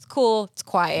rad. It's cool. It's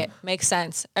quiet. Makes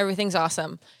sense. Everything's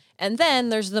awesome. And then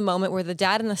there's the moment where the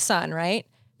dad and the son, right?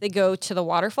 They go to the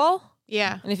waterfall.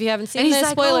 Yeah. And if you haven't seen and this, he's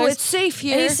like, spoilers. oh, it's safe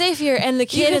here. And he's safe here. And the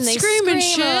kid and they scream and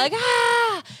shit. And like,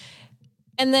 ah.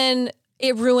 And then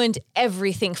it ruined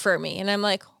everything for me. And I'm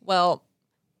like, well,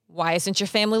 why isn't your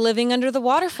family living under the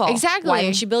waterfall? Exactly. Why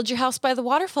didn't you build your house by the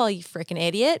waterfall, you freaking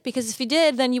idiot? Because if you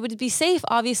did, then you would be safe,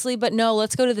 obviously. But no,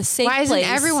 let's go to the safe place. Why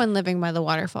isn't everyone living by the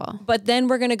waterfall? But then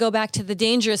we're going to go back to the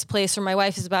dangerous place where my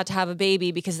wife is about to have a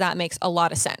baby because that makes a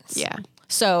lot of sense. Yeah.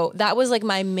 So that was like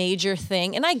my major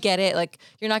thing. And I get it. Like,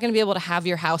 you're not going to be able to have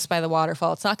your house by the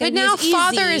waterfall. It's not going to be as easy. But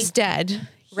now father is dead.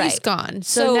 Right. He's gone.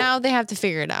 So now they have to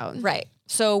figure it out. Right.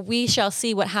 So we shall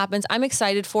see what happens. I'm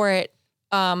excited for it.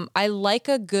 I like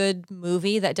a good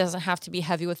movie that doesn't have to be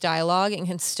heavy with dialogue and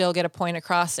can still get a point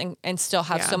across and still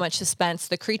have so much suspense.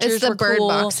 The creatures it's the were Bird cool.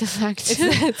 Box effect.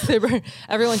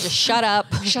 Everyone just shut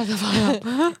up. Shut the fuck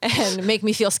up. And make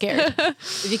me feel scared.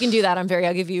 If you can do that,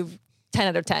 I'll give you 10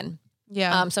 out of 10.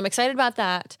 Yeah. So I'm excited about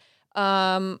that.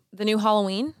 The new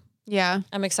Halloween. Yeah.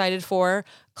 I'm excited for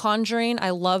Conjuring. I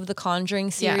love the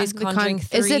Conjuring series. Conjuring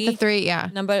 3. Is it the 3? Yeah.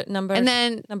 Number and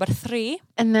then number 3.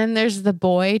 And then there's The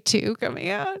Boy 2 coming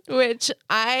out, which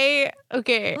I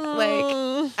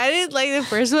didn't like the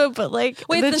first one, but like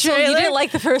wait, the trailer. You didn't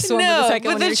like the first one, no, but the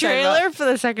second one. But the trailer for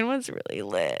the second one's really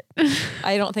lit.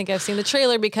 I don't think I've seen the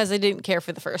trailer because I didn't care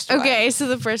for the first one. Okay, so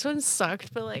the first one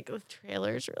sucked, but like the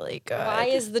trailer's really good. Why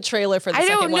is the trailer for the second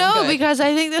one I don't know good? because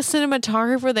I think the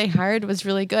cinematographer they hired was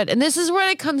really good, and this is what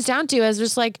it comes down to: is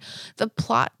just like the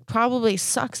plot probably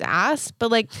sucks ass, but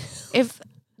like if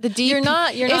the DP, you're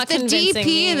not if the convincing DP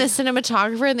me. and the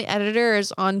cinematographer and the editor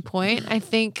is on point, I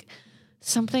think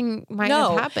something might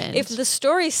have happened. If the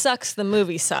story sucks, the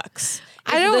movie sucks.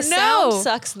 If I don't the know. Sound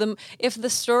sucks. If the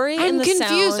story I'm and the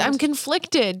confused. sound, I'm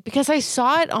conflicted because I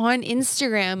saw it on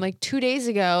Instagram like 2 days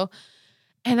ago,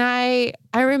 and I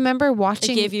remember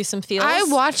watching. It gave you some feels. I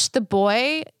watched The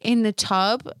Boy in the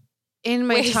tub. In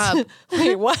my tub.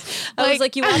 Wait, what? I was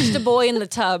like, you watched A Boy in the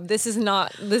Tub. This is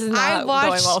not going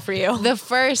well for you. The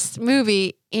first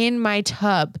movie in my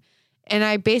tub, and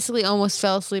I basically almost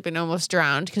fell asleep and almost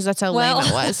drowned because that's how lame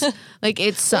it was. Like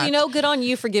it sucked. Well, good on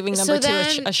you for giving number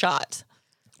 2 a shot.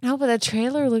 No, but the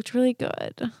trailer looked really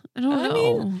good. I don't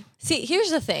know. See,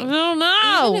 here's the thing. I don't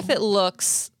know. Even if it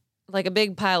looks like a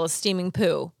big pile of steaming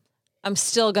poo, I'm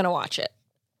still gonna watch it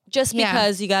just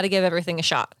because you got to give everything a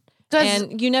shot.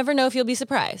 And you never know if you'll be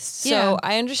surprised. So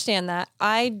I understand that.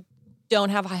 I don't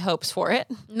have high hopes for it.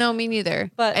 No, me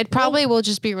neither. But it probably will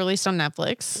just be released on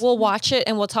Netflix. We'll watch it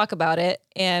and we'll talk about it.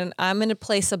 And I'm going to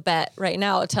place a bet right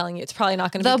now telling you it's probably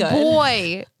not going to be good. The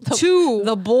Boy 2.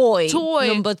 The Boy. Toy.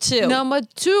 Number 2. Number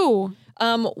 2.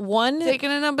 One. Taking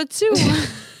a number 2.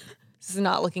 This is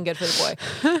not looking good for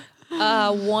the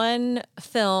boy. One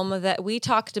film that we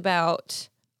talked about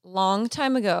long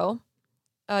time ago,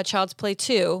 Child's Play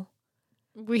 2.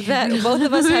 That both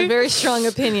of us had very strong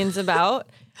opinions about.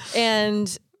 And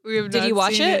did you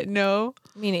watch it? No.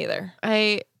 Me neither.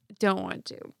 I don't want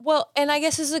to. Well, and I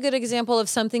guess this is a good example of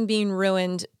something being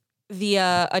ruined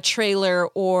via a trailer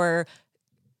or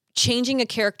changing a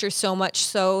character so much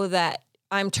so that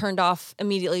I'm turned off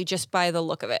immediately just by the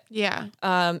look of it. Yeah.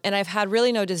 And I've had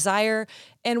really no desire.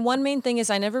 And one main thing is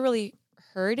I never really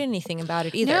heard anything about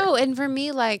it either. No, and for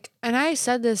me, like, and I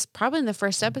said this probably in the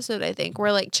first episode, I think,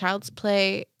 where like Child's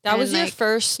Play. That was your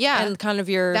first and kind of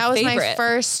your That was favorite. my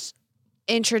first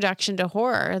introduction to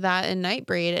horror, that and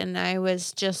Nightbreed. And I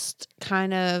was just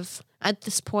kind of at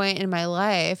this point in my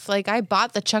life, like I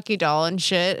bought the Chucky doll and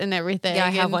shit and everything. Yeah,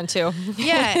 I have one too.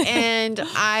 Yeah. And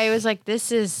I was like,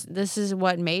 this is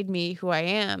what made me who I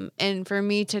am. And for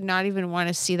me to not even want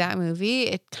to see that movie,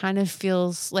 it kind of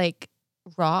feels like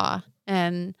raw.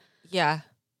 And yeah,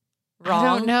 wrong.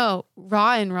 I don't know,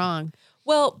 raw and wrong.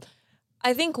 Well,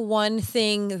 I think one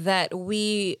thing that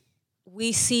we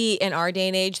see in our day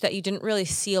and age that you didn't really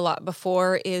see a lot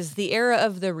before is the era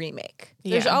of the remake.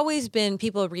 Yeah. There's always been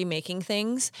people remaking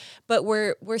things, but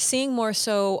we're seeing more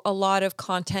so a lot of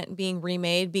content being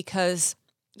remade because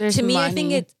to me, I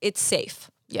think it's safe.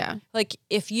 Yeah. Like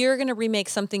if you're going to remake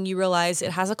something, you realize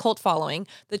it has a cult following,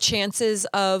 the chances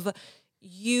of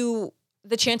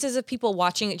people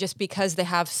watching it just because they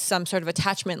have some sort of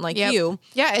attachment like you.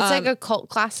 Yeah, it's like a cult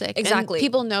classic. Exactly. And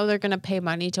people know they're going to pay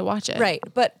money to watch it. Right.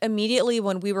 But immediately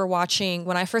when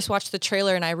I first watched the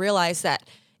trailer and I realized that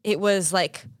it was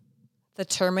like the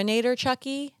Terminator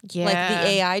Chucky, like the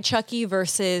AI Chucky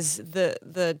versus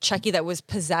the Chucky that was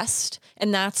possessed.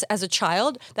 And that's, as a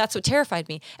child, that's what terrified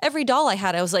me. Every doll I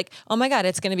had, I was like, oh my God,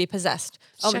 it's going to be possessed.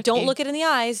 Oh, don't look it in the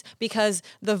eyes, because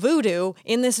the voodoo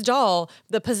in this doll,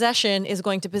 the possession is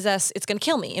going to possess, it's going to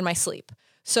kill me in my sleep.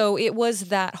 So it was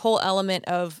that whole element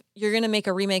of, you're going to make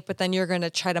a remake, but then you're going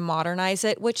to try to modernize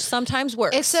it, which sometimes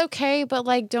works. It's okay, but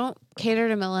like, don't cater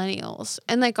to millennials.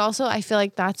 And like, also, I feel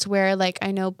like that's where, like,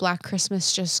 I know Black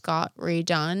Christmas just got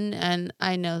redone, and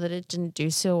I know that it didn't do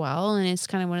so well. And it's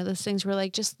kind of one of those things where,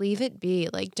 like, just leave it be.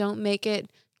 Like, don't make it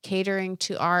catering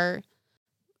to our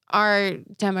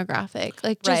demographic.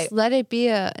 Like, just let it be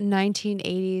a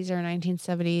 1980s or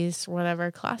 1970s, whatever,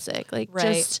 classic. Like,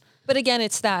 just... But again,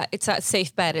 it's that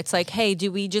safe bet. It's like, hey,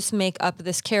 do we just make up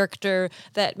this character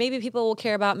that maybe people will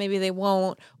care about, maybe they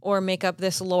won't, or make up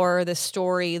this lore, this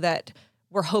story that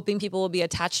we're hoping people will be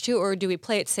attached to, or do we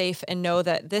play it safe and know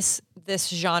that this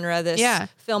genre, this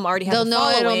film already has a following? They'll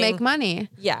know it'll make money.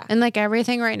 Yeah. And like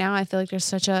everything right now, I feel like there's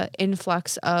such a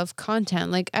influx of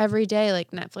content. Like every day,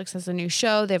 like Netflix has a new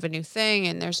show, they have a new thing,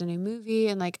 and there's a new movie.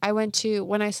 And like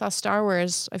when I saw Star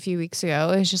Wars a few weeks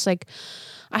ago, it was just like,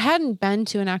 I hadn't been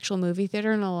to an actual movie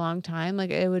theater in a long time.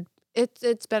 Like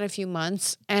it's been a few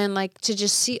months, and like to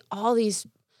just see all these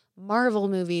Marvel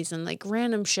movies and like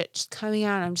random shit just coming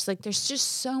out, I'm just like, there's just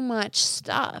so much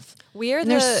stuff.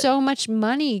 There's so much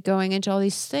money going into all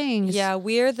these things. Yeah,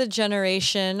 we're the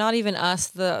generation, not even us,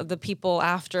 the people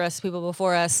after us, people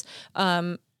before us.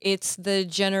 It's the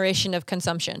generation of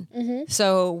consumption. Mm-hmm.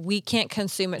 So we can't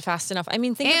consume it fast enough. I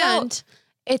mean,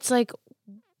 it's like,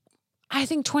 I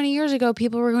think 20 years ago,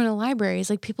 people were going to libraries.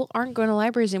 Like, people aren't going to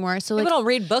libraries anymore. So people don't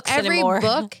read books anymore. Every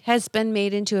book has been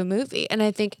made into a movie. And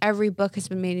I think every book has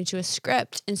been made into a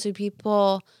script. And so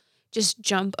people just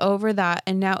jump over that.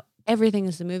 And now everything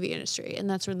is the movie industry. And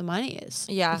that's where the money is.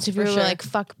 Yeah, so if you're like,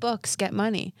 fuck books, get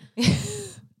money.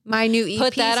 My new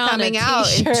EP is coming out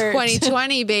in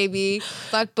 2020, baby.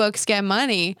 Fuck books, get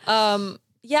money.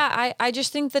 Yeah, I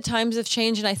just think the times have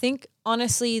changed. And I think,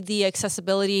 honestly, the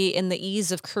accessibility and the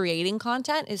ease of creating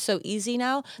content is so easy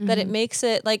now that it makes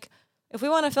it like, if we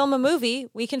want to film a movie,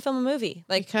 we can film a movie.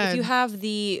 Like, if you have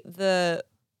the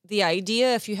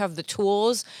idea, if you have the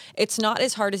tools, it's not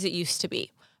as hard as it used to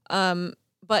be.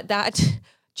 But that,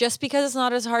 just because it's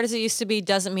not as hard as it used to be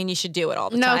doesn't mean you should do it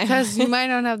all the time. No, because you might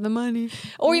not have the money.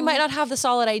 Or you might not have the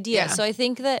solid idea. Yeah. So I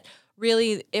think that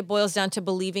really it boils down to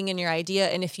believing in your idea.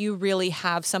 And if you really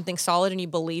have something solid and you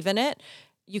believe in it,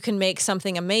 you can make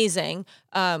something amazing.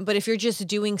 But if you're just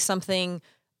doing something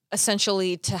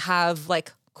essentially to have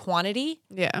like quantity,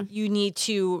 you need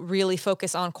to really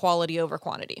focus on quality over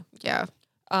quantity. Yeah.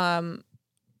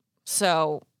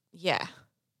 So yeah,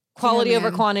 quality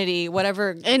over quantity,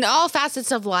 whatever. In all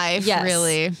facets of life,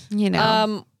 really, you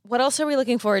know. What else are we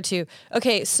looking forward to?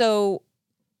 Okay, so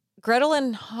Gretel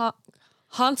and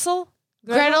Hansel?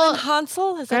 Gretel and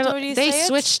Hansel? Is that what you say? They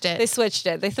switched it. They switched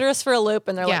it. They threw us for a loop,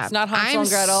 and they're like, it's not Hansel and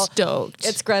Gretel. Stoked.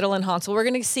 It's Gretel and Hansel. We're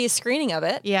going to see a screening of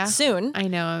it soon. I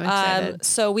know. I'm excited.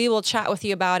 So we will chat with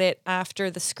you about it after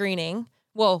the screening.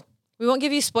 Well, we won't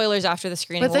give you spoilers after the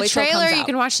screening. But the trailer, you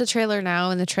can watch the trailer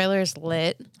now, and the trailer is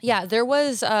lit. Yeah, there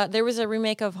was a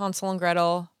remake of Hansel and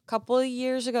Gretel a couple of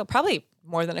years ago, probably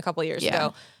more than a couple of years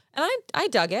ago. And I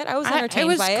dug it. I was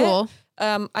entertained by it. It was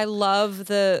cool. I love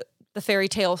the fairy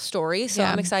tale story, so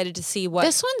I'm excited to see what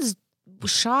this one's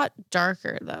shot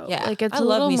darker though. Yeah, like it's a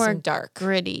little more dark,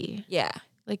 gritty. Yeah,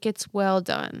 like it's well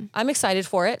done. I'm excited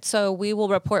for it. So we will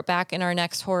report back in our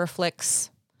next Horror Flicks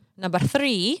number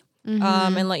 3,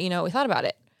 and let you know what we thought about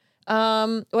it.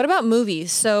 What about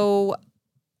movies? So,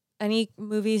 any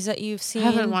movies that you've seen?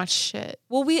 I haven't watched shit.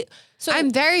 Well,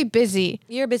 I'm very busy.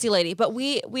 You're a busy lady, but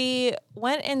we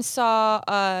went and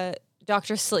saw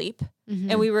Dr. Sleep,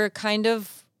 and we were kind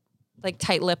of like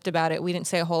tight-lipped about it. We didn't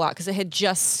say a whole lot because it had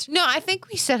just... No, I think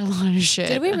we said a lot of shit.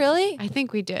 Did we really? I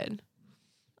think we did.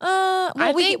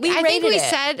 I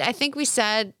think we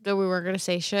said that we were going to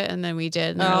say shit, and then we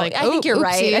did. And I think you're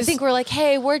right. I think we're like,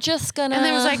 hey, we're just going to... And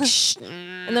then it was like, shh.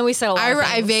 And then we said a lot of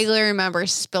things. I vaguely remember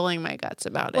spilling my guts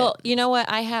about it. Well, you know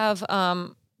what? I have...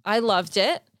 I loved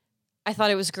it. I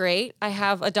thought it was great. I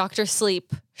have a Dr.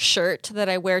 Sleep shirt that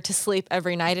I wear to sleep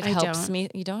every night. It helps me.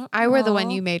 You don't? I wear the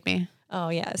one you made me. Oh,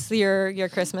 yes. Your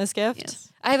Christmas gift?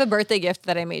 Yes. I have a birthday gift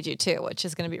that I made you, too, which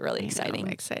is going to be really exciting.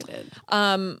 I'm excited.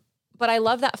 But I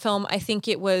love that film. I think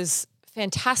it was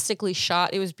fantastically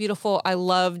shot. It was beautiful. I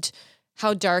loved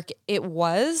how dark it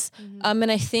was. And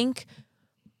I think,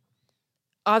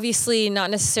 obviously,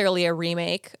 not necessarily a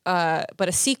remake, but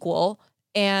a sequel.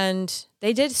 And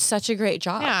they did such a great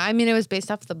job. Yeah, I mean, it was based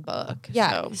off the book.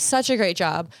 Yeah, so. such a great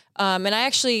job. And I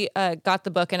actually got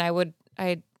the book, and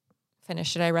I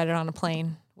finished it. I read it on a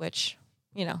plane, which,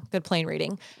 good plane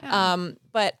reading. Yeah.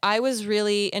 But I was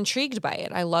really intrigued by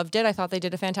it. I loved it. I thought they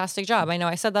did a fantastic job. I know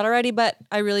I said that already, but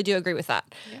I really do agree with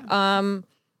that. Yeah.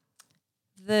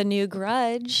 The new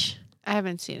Grudge. I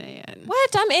haven't seen it yet.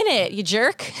 What? I'm in it, you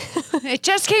jerk. It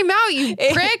just came out, you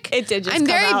prick. It did just I'm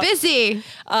come out. very busy.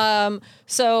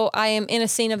 So I am in a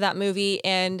scene of that movie,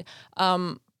 and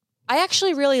I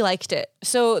actually really liked it.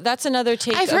 So that's another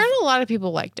take. I've heard a lot of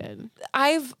people liked it.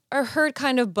 I've heard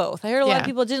kind of both. I heard a lot of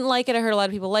people didn't like it. I heard a lot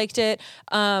of people liked it.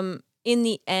 In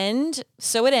the end,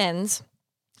 so it ends.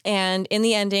 And in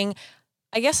the ending,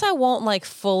 I guess I won't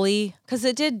fully, because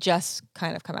it did just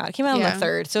kind of come out. It came out on the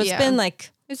 3rd. So it's been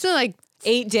It's been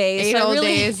 8 days. 8 whole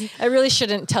days. I really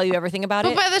shouldn't tell you everything about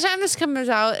it. But by the time this comes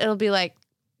out, it'll be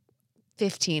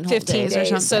 15 days or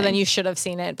something. So then you should have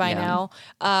seen it by now.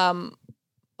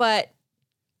 But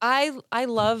I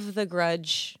love The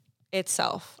Grudge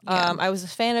itself. I was a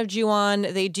fan of Ju-on.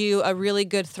 They do a really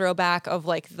good throwback of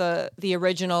the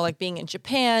original, being in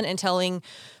Japan and telling.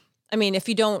 I mean, if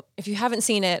you haven't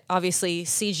seen it, obviously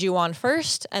see Ju-on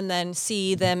first and then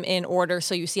see them in order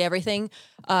so you see everything.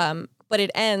 But it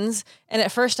ends, and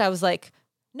at first I was like,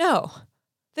 no,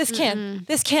 this can't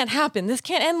happen. This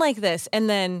can't end like this. And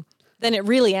then it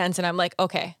really ends, and I'm like,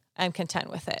 okay, I'm content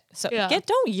with it. So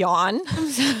don't yawn.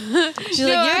 She's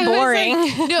you're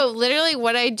boring. No, literally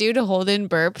what I do to hold in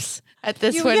burps at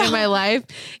this point in my life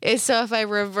is, so if I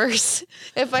reverse,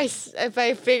 if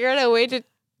I figure out a way to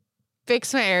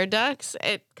fix my air ducts,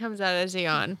 it comes out as a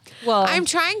yawn. Well, I'm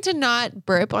trying to not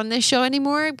burp on this show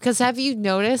anymore, because have you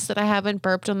noticed that I haven't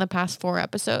burped on the past 4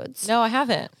 episodes? No, I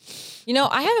haven't.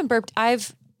 I haven't burped.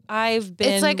 I've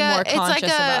been more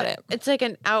conscious about it. It's like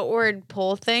an outward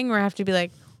pull thing where I have to be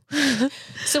like.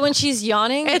 So when she's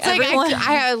yawning, it's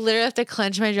I literally have to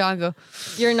clench my jaw and go.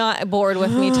 You're not bored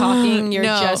with me talking. You're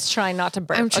just trying not to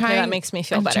burp. That makes me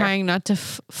feel better. I'm trying not to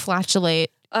flatulate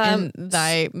in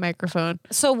thy microphone.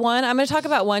 So I'm going to talk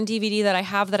about one DVD that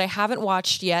I haven't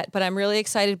watched yet, but I'm really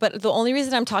excited. But the only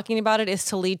reason I'm talking about it is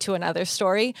to lead to another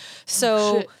story.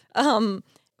 So,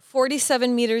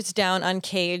 47 Meters Down,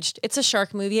 Uncaged. It's a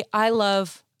shark movie. I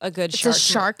love a good shark. It's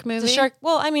a shark movie? It's a shark.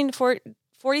 Well, I mean,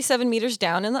 47 meters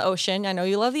down in the ocean. I know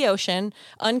you love the ocean.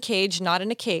 Uncaged, not in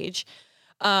a cage.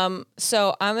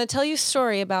 So I'm going to tell you a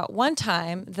story about one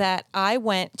time that I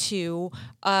went to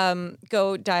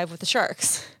go dive with the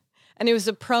sharks. And it was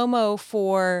a promo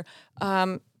for,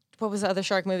 what was the other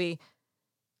shark movie?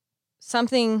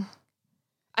 Something,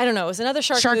 I don't know. It was another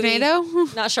shark Sharknado?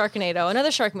 movie. Not Sharknado.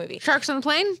 Another shark movie. Sharks on a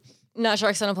Plane? Not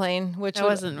Sharks on a Plane, which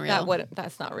wasn't real.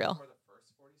 That's not real.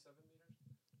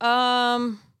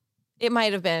 It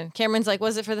might have been. Cameron's like,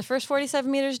 was it for the first 47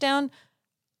 meters down?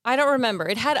 I don't remember.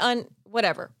 It had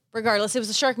whatever. Regardless, it was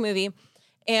a shark movie,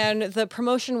 and the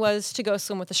promotion was to go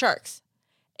swim with the sharks.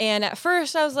 And at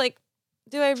first, I was like,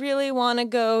 do I really want to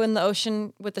go in the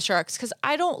ocean with the sharks? Because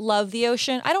I don't love the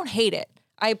ocean. I don't hate it.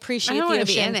 I appreciate the ocean. I don't want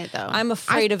to be in it, though. I'm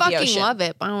afraid of the ocean. I fucking love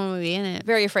it, but I don't want to be in it.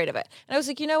 Very afraid of it. And I was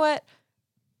like, you know what?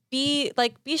 Be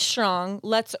strong.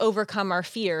 Let's overcome our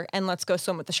fear, and let's go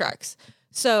swim with the sharks.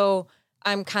 So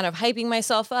I'm kind of hyping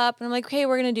myself up, and I'm like, okay,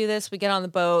 we're going to do this. We get on the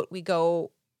boat. We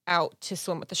go out to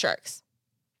swim with the sharks.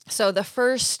 So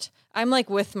I'm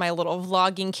with my little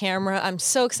vlogging camera. I'm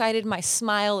so excited. My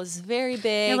smile is very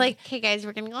big. You're like, hey guys,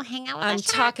 we're going to go hang out with I'm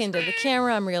talking to the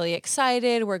camera. I'm really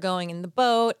excited. We're going in the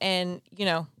boat, and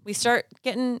we start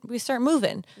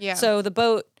moving. Yeah. So the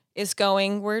boat is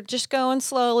going. We're just going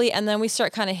slowly, and then we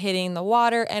start kind of hitting the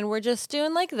water, and we're just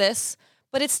doing like this,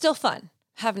 but it's still fun.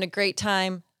 Having a great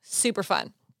time. Super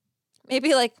fun.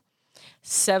 Maybe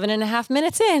 7.5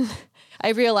 minutes in, I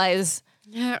realize,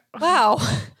 wow,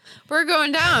 we're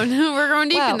going down. We're going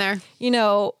deep in there.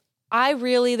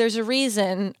 There's a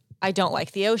reason I don't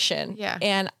like the ocean. Yeah.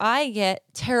 And I get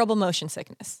terrible motion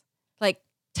sickness.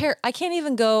 I can't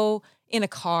even go in a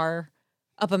car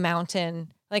up a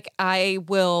mountain. I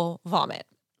will vomit.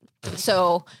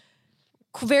 So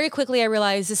very quickly I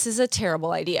realized this is a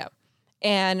terrible idea.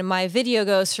 And my video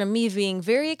goes from me being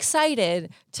very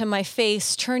excited to my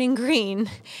face turning green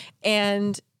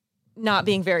and not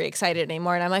being very excited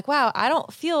anymore. And I'm like, wow, I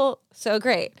don't feel so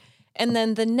great. And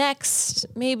then the next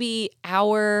maybe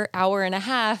hour and a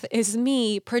half is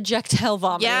me projectile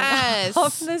vomiting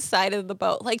off the side of the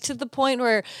boat. To the point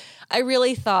where I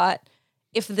really thought,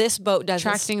 if this boat doesn't...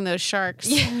 Attracting those sharks.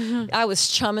 Yeah, I was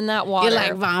chumming that water.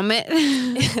 You vomit?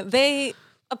 They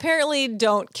apparently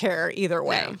don't care either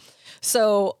way. Yeah.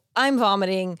 So I'm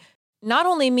vomiting. not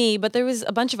only me, but there was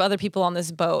a bunch of other people on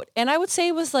this boat. And I would say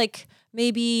it was like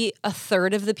maybe a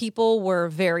third of the people were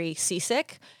very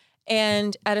seasick.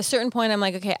 And at a certain point, I'm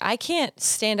like, okay, I can't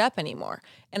stand up anymore.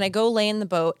 And I go lay in the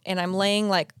boat and I'm laying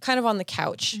like kind of on the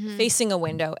couch facing a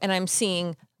window and I'm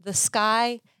seeing the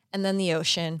sky and then the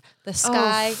ocean, the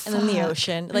sky and then the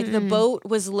ocean. Like the boat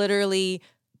was literally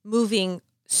moving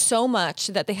so much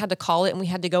that they had to call it and we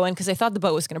had to go in because they thought the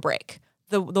boat was going to break.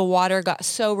 The water got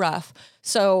so rough.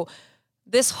 So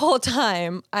this whole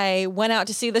time I went out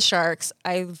to see the sharks.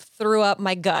 I threw up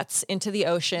my guts into the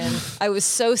ocean. I was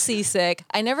so seasick.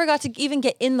 I never got to even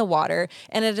get in the water.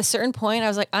 And at a certain point I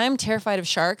was like, I'm terrified of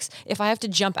sharks. If I have to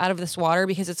jump out of this water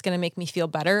because it's going to make me feel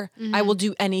better, I will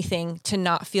do anything to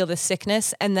not feel the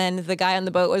sickness. And then the guy on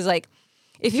the boat was like,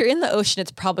 if you're in the ocean, it's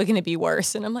probably going to be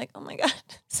worse. And I'm like, oh my God,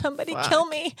 somebody kill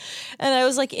me. And I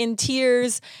was like in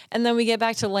tears. And then we get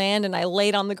back to land and I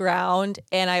laid on the ground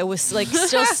and I was like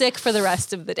still sick for the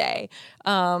rest of the day.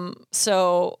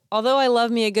 So although I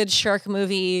love me a good shark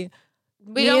movie,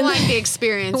 we don't like the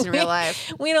experience in real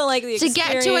life. We don't like the experience.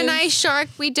 To get to a nice shark,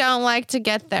 we don't like to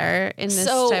get there in this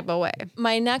type of way.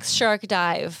 My next shark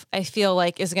dive, I feel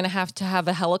like, is going to have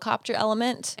a helicopter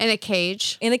element. In a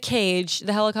cage. In a cage.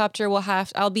 The helicopter will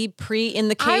I'll be in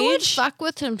the cage. I would fuck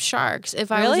with some sharks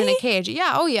if I was in a cage.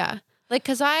 Yeah, oh yeah. Like,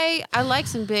 because I like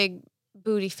some big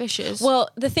booty fishes. Well,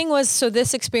 the thing was, so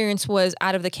this experience was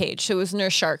out of the cage. So it was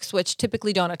nurse sharks, which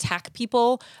typically don't attack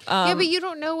people. Yeah, but you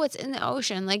don't know what's in the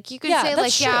ocean. Like you could say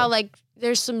like, true. like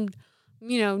there's some,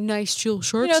 nice chill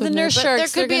sharks the nurse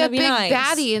sharks, there could be a big nice.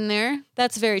 baddie in there.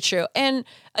 That's very true. And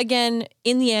again,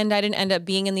 in the end, I didn't end up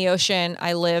being in the ocean.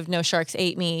 I lived, no sharks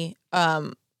ate me.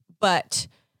 But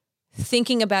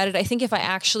thinking about it, I think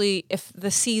if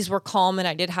the seas were calm and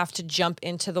I did have to jump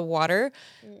into the water,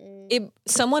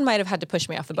 someone might have had to push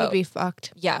me off the boat. You'd be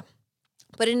fucked. Yeah.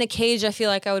 But in a cage, I feel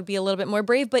like I would be a little bit more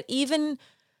brave. But even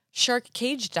shark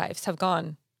cage dives have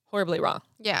gone horribly wrong.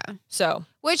 Yeah. So.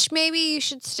 Which maybe you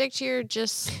should stick to your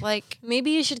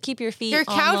maybe you should keep your feet your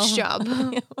couch job.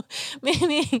 maybe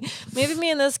me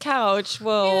and this couch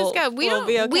will be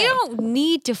okay. We don't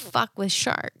need to fuck with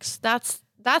sharks. That's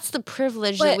the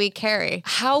privilege that we carry.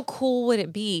 How cool would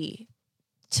it be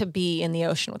to be in the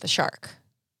ocean with a shark?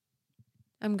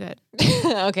 I'm good.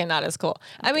 Okay, not as cool.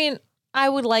 I mean, I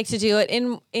would like to do it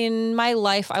in my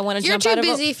life. I want to jump out of.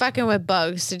 You're too busy fucking with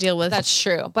bugs to deal with. That's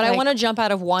true. But I want to jump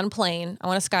out of one plane. I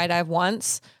want to skydive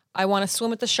once. I want to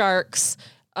swim with the sharks.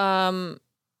 Yeah,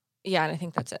 and I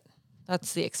think that's it.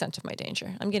 That's the extent of my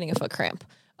danger. I'm getting a foot cramp.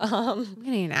 I'm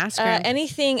getting an ass cramp.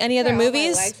 Any other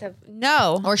movies?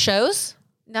 No. Or shows?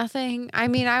 Nothing. I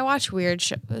mean, I watch weird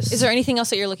shows. Is there anything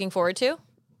else that you're looking forward to?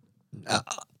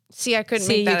 See, I couldn't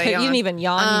make that you didn't even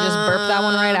yawn. You just burped that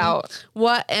one right out.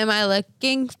 What am I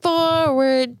looking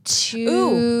forward to?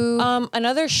 Ooh,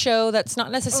 another show that's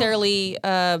not necessarily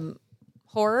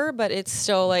horror, but it's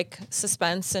still like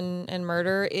suspense and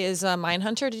murder is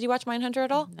Mindhunter. Did you watch Mindhunter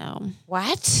at all? No.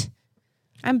 What?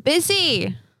 I'm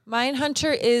busy.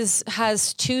 Mindhunter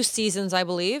has 2 seasons, I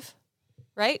believe.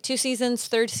 Right? 2 seasons.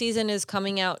 3rd season is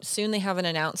coming out soon. They haven't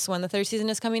announced when the 3rd season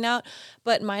is coming out.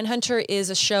 But Mindhunter is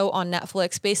a show on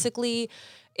Netflix. Basically,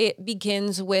 it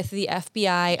begins with the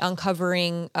FBI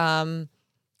uncovering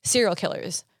serial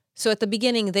killers. So at the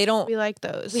beginning, they don't... We like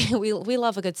those. We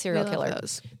love a good serial killer.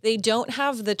 Those. They don't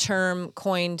have the term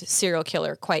coined serial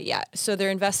killer quite yet. So they're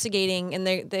investigating, and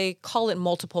they call it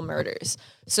multiple murders.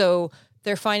 So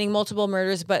they're finding multiple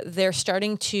murders, but they're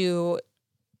starting to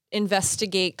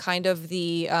investigate kind of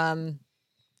the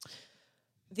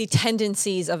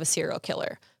tendencies of a serial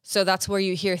killer. So that's where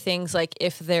you hear things like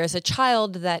if there's a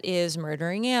child that is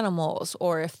murdering animals,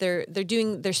 or if there's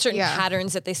certain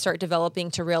patterns that they start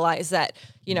developing to realize that,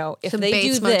 if they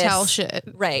Bates do this, Motel shit.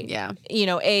 Right. Yeah.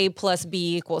 A plus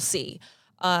B equals C.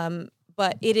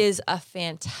 But it is a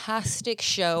fantastic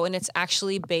show, and it's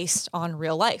actually based on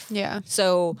real life. Yeah.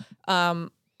 So,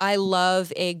 I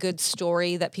love a good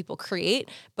story that people create,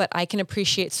 but I can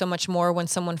appreciate so much more when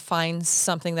someone finds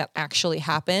something that actually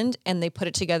happened and they put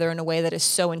it together in a way that is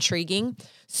so intriguing.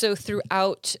 So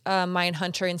throughout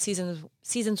Mindhunter in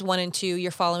seasons 1 and 2, you're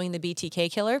following the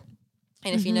BTK killer.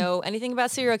 And if you know anything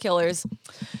about serial killers,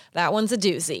 that one's a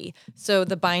doozy. So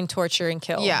the bind, torture, and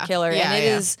kill killer. Yeah,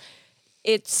 and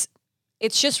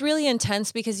it's just really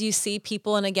intense because you see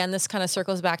people, and again, this kind of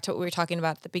circles back to what we were talking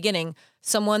about at the beginning,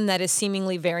 someone that is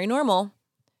seemingly very normal,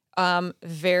 like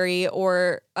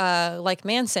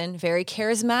Manson, very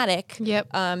charismatic.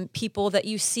 Yep. People that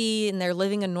you see and they're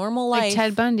living a normal life. Like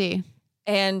Ted Bundy.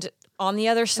 And on the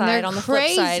other side, on the flip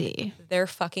side, they're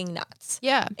fucking nuts.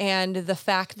 Yeah. And the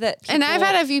fact that and I've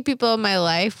had a few people in my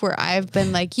life where I've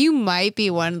been like, you might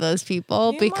be one of those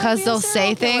people because they'll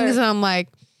say things and I'm like,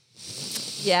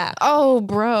 yeah. Oh,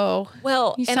 bro.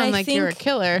 Well, you sound like you're a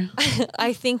killer.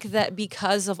 I think that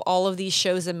because of all of these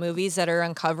shows and movies that are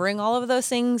uncovering all of those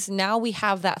things, now we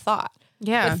have that thought.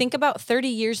 Yeah. But think about 30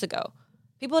 years ago.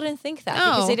 People didn't think that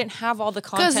because they didn't have all the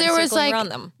content circling around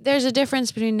them. There's a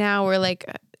difference between now where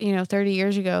 30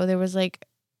 years ago, there was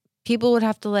people would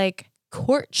have to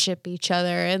courtship each other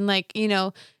and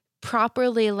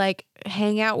properly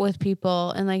hang out with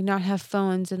people and not have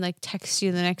phones and text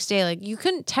you the next day. You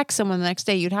couldn't text someone the next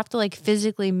day. You'd have to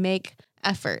physically make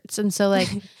efforts. And so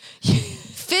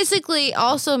physically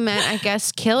also meant, I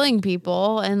guess, killing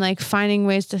people and finding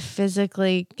ways to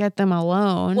physically get them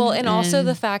alone. Well, and also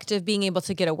the fact of being able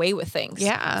to get away with things.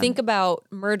 Yeah. Think about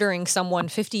murdering someone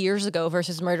 50 years ago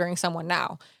versus murdering someone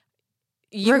now.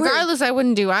 Regardless, I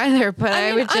wouldn't do either, but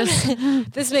I would just...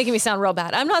 This is making me sound real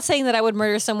bad. I'm not saying that I would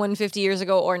murder someone 50 years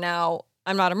ago or now.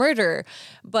 I'm not a murderer,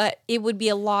 but it would be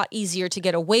a lot easier to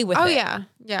get away with it. Oh, yeah.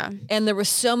 Yeah. And there were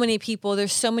so many people,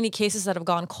 there's so many cases that have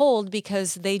gone cold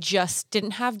because they just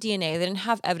didn't have DNA. They didn't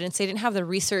have evidence. They didn't have the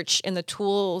research and the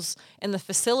tools and the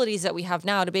facilities that we have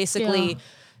now to basically... Yeah.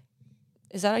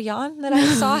 Is that a yawn that I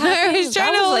saw happening? I was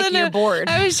trying to hold you're bored.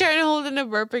 I was trying to hold in a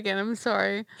burp again. I'm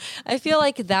sorry. I feel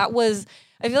like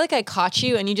I caught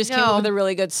you and you just came up with a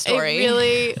really good story. It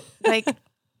really,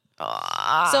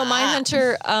 So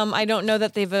Mindhunter, I don't know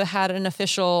that they've had an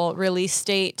official release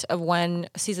date of when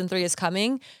season 3 is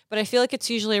coming, but I feel like it's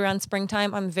usually around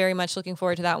springtime. I'm very much looking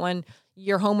forward to that one.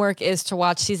 Your homework is to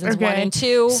watch seasons 1 and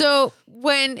 2. So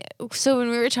when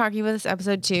we were talking about this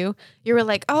episode 2, you were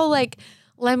like,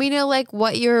 let me know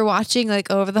what you were watching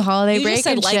over the holiday break. You just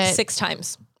said and shit. 6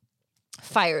 times.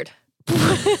 Fired.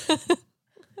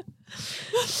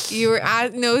 You were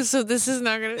no, so this is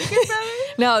not gonna get better.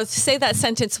 No, say that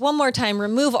sentence one more time.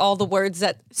 Remove all the words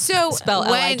that spell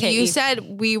L-I-K-E. When you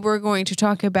said we were going to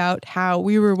talk about how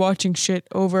we were watching shit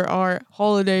over our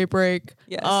holiday break,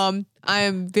 yes. I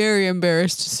am very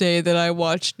embarrassed to say that I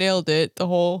watched Nailed It the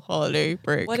whole holiday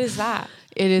break. What is that?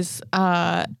 It is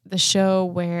the show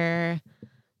where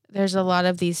there's a lot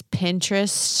of these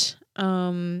Pinterest.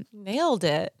 Nailed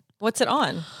It. What's it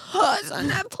on? Oh, it's on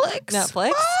Netflix.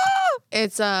 Netflix?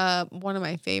 It's one of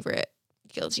my favorite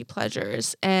guilty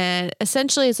pleasures. And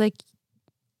essentially it's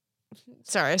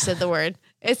sorry, I said the word.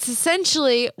 It's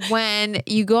essentially when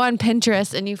you go on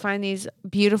Pinterest and you find these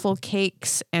beautiful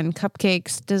cakes and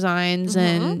cupcakes designs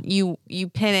and you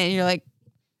pin it and you're like,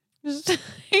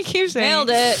 you keep saying Nailed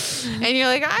it. And you're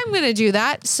like, I'm going to do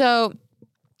that. So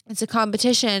it's a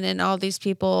competition and all these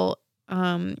people,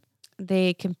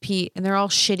 they compete and they're all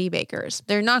shitty bakers.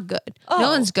 They're not good. Oh, no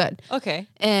one's good. Okay.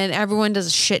 And everyone does a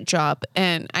shit job.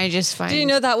 And I just find... Did you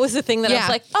know that was the thing that I was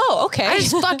like, oh, okay. I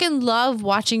just fucking love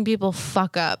watching people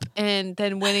fuck up and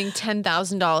then winning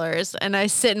 $10,000. And I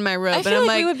sit in my room and I'm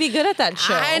like, we would be good at that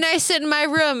show. And I sit in my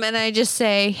room and I just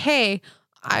say, hey,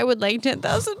 I would like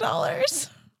 $10,000.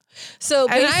 So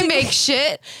and I make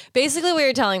shit. Basically what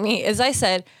you're telling me is I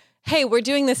said, hey, we're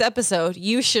doing this episode.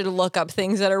 You should look up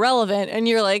things that are relevant. And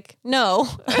you're like, no.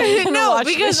 No,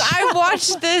 because I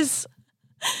watched this.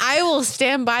 I will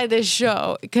stand by this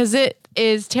show because it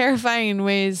is terrifying in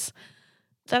ways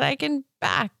that I can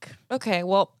back. Okay,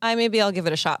 well, maybe I'll give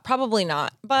it a shot. Probably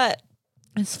not, but...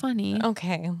 It's funny.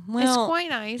 Okay, well... It's quite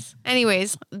nice.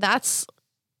 Anyways, that's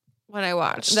what I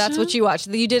watched. That's what you watched.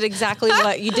 You did exactly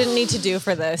what you didn't need to do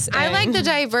for this. I like the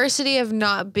diversity of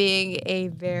not being a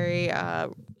very...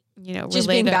 just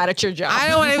being bad at your job. I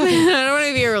don't want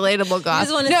to be a relatable goth. You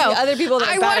just want to see other people that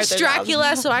are bad watch at their Dracula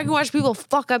jobs. so I can watch people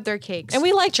fuck up their cakes. And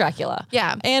we like Dracula.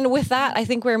 Yeah. And with that, I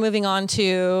think we're moving on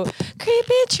to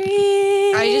creepy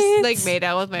treats. I just made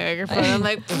out with my microphone. I'm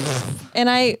like, and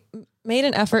I made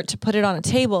an effort to put it on a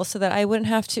table so that I wouldn't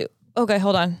have to. Okay,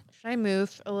 hold on. Should I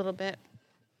move a little bit?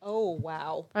 Oh,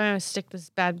 wow. I'm going to stick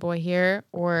this bad boy here,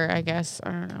 or I guess,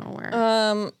 I don't know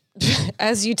where.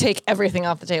 As you take everything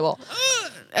off the table.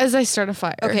 As I start a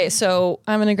fire. Okay, so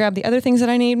I'm going to grab the other things that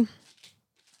I need.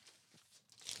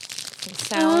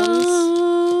 Sounds.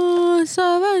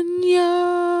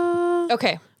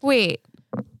 Okay. Wait.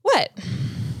 What?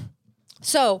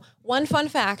 So, one fun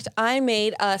fact, I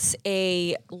made us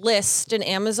a list, an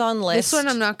Amazon list. This one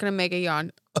I'm not going to make a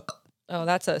yawn. Oh,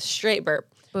 that's a straight burp.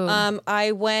 Boom.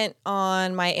 I went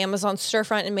on my Amazon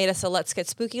storefront and made us a Let's Get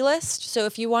Spooky list. So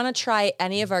if you want to try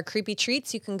any of our creepy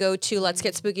treats, you can go to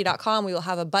letsgetspooky.com. We will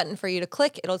have a button for you to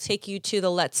click. It'll take you to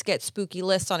the Let's Get Spooky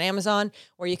list on Amazon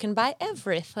where you can buy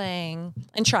everything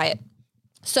and try it.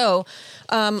 So,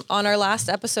 on our last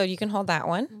episode, you can hold that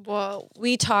one. Whoa.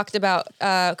 We talked about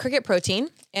Cricket Protein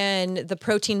and the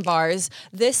protein bars.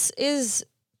 This is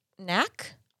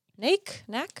NAC. I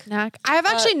have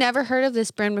actually never heard of this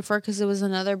brand before because it was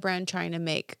another brand trying to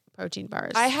make protein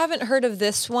bars. I haven't heard of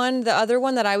this one. The other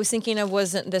one that I was thinking of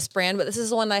wasn't this brand, but this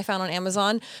is the one that I found on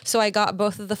Amazon. So I got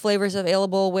both of the flavors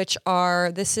available, which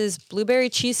are, this is blueberry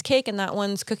cheesecake and that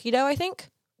one's cookie dough, I think.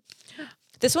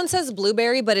 This one says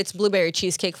blueberry, but it's blueberry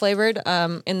cheesecake flavored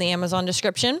in the Amazon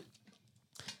description.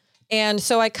 And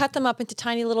so I cut them up into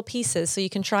tiny little pieces so you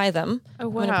can try them. Oh,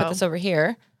 wow. I'm going to put this over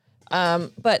here.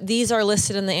 But these are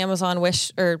listed in the Amazon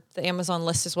wish or the Amazon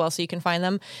list as well, so you can find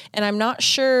them. And I'm not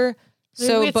sure.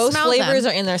 So both flavors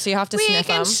are in there, so you have to sniff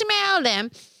them. We can smell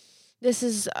them. This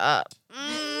is Wait,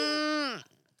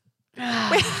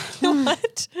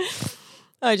 what?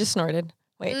 Oh, I just snorted.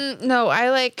 Wait. No, I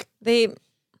like they.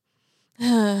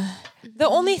 The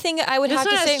only thing I would have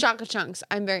to say, chocolate chunks.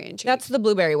 I'm very intrigued. That's the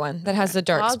blueberry one that has the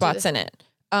dark spots in it.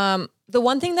 The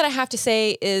one thing that I have to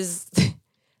say is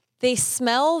they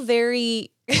smell very.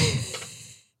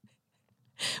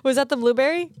 Was that the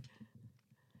blueberry?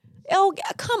 Oh,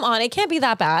 come on. It can't be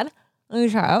that bad. Let me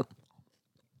try it.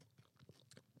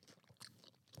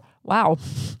 Wow.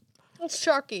 It's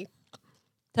chalky.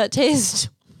 That tastes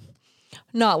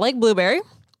not like blueberry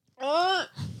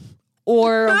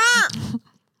or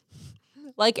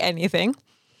like anything.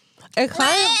 It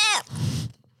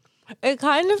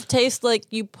kind of tastes like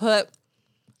you put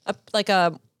a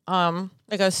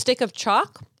stick of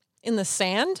chalk in the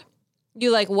sand.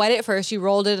 You like wet it first, you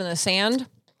rolled it in the sand,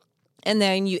 and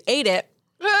then you ate it.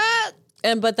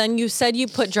 But then you said you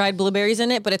put dried blueberries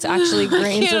in it, but it's actually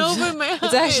grains of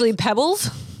it's actually pebbles.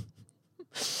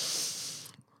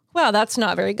 Wow, that's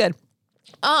not very good.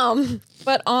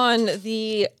 But on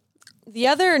the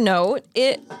other note,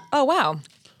 oh wow.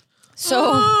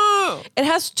 So it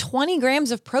has 20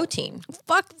 grams of protein.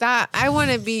 Fuck that. I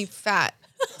want to be fat.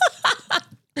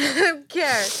 I don't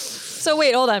care. So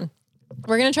wait, hold on.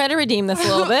 We're going to try to redeem this a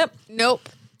little bit. Nope.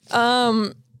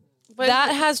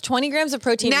 That has 20 grams of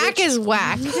protein. NAC is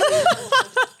whack.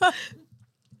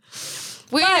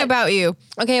 We ain't about you.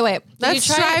 Okay, wait. Let's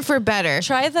try for better.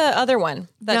 Try the other one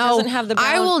that doesn't have the brown.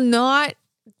 I will not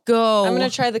go. I'm going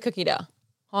to try the cookie dough.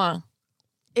 Hold on.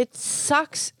 It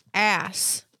sucks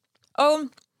ass. Oh.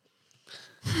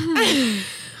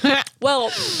 Well,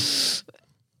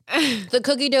 the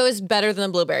cookie dough is better than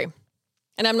the blueberry.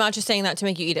 And I'm not just saying that to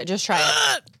make you eat it. Just try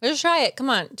it. Just try it. Come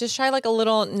on. Just try like a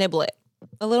little niblet.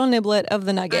 A little niblet of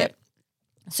the nugget.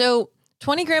 So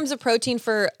 20 grams of protein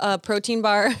for a protein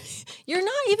bar. You're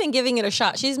not even giving it a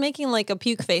shot. She's making like a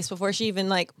puke face before she even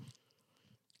like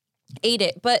ate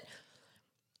it. But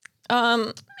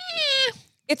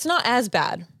it's not as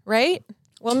bad, right?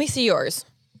 Well, let me see yours.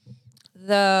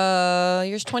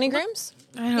 Yours 20 grams?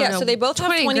 I don't know. So they both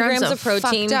have 20 grams of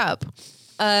protein. Fucked up.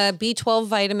 B12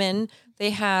 vitamin. They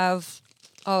have,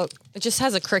 it just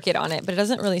has a cricket on it, but it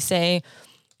doesn't really say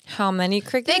how many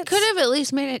crickets. They could have at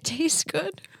least made it taste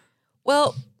good.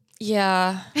 Well,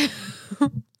 yeah. We're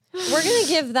going to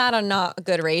give that a not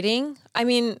good rating. I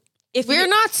mean, if we're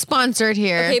not sponsored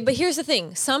here. Okay, but here's the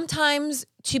thing. Sometimes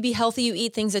to be healthy, you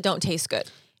eat things that don't taste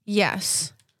good.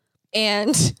 Yes.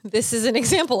 And this is an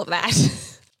example of that.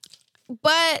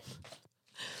 But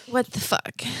what the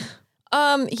fuck?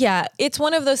 Yeah, it's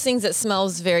one of those things that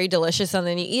smells very delicious and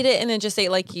then you eat it and it just ate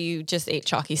like you just ate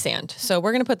chalky sand. So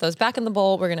we're going to put those back in the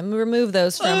bowl. We're going to remove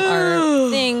those from our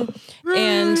thing.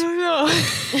 And you're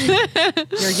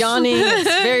yawning.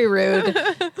 It's very rude.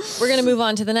 We're going to move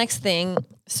on to the next thing.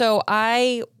 So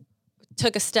I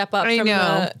took a step up from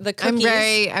the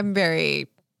cookies. I'm very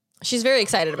She's very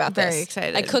excited about this. Very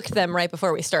excited. I cooked them right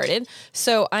before we started.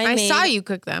 So I saw you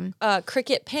cook them.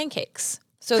 Cricket pancakes.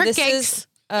 So Crick this cakes. is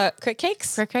crick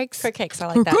cakes? Crick cakes? Crick cakes. I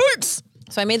like that.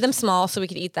 So I made them small so we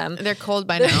could eat them. They're cold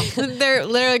by now. They're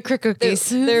literally crick cookies.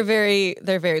 They're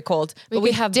very cold. But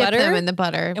we have dip butter them in the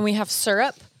butter. and we have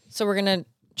syrup. So we're going to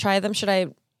try them.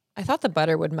 I thought the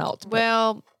butter would melt. But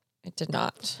Well, it did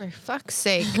not. for fuck's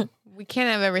sake. We can't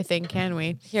have everything, can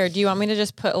we? Here, do you want me to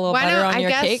just put a little butter on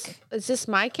your cake? Is this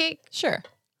my cake? Sure.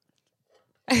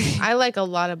 I like a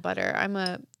lot of butter. I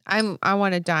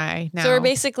want to die now. So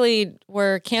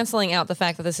we're canceling out the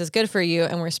fact that this is good for you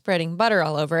and we're spreading butter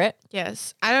all over it.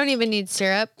 Yes. I don't even need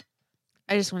syrup.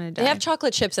 I just want to die. They have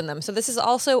chocolate chips in them. So this is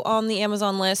also on the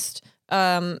Amazon list.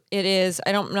 It is,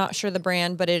 I'm not sure the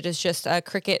brand, but it is just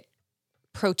Cricket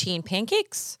protein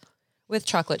pancakes with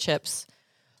chocolate chips.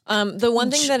 The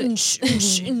one thing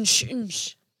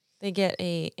that they get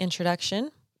a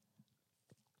introduction.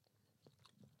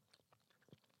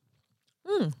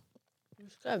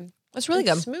 It's good. It's really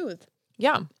good. Smooth.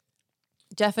 Yeah.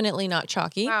 Definitely not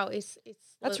chalky. Wow, it's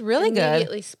That's really good.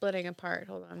 Immediately splitting apart.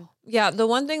 Hold on. Yeah, the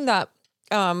one thing that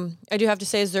I do have to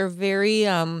say is they're very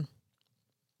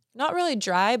not really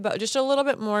dry, but just a little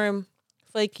bit more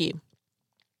flaky.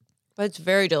 But it's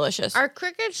very delicious. Are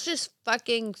crickets just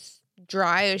fucking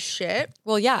dry as shit?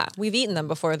 Well, yeah, we've eaten them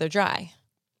before. They're dry.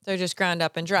 They're just ground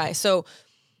up and dry. So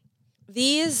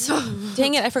these,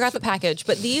 dang it, I forgot the package.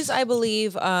 But these, I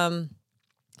believe, 9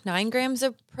 grams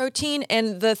of protein.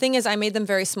 And the thing is, I made them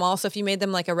very small. So if you made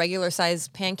them like a regular size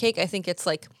pancake, I think it's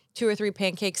like 2 or 3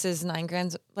 pancakes is 9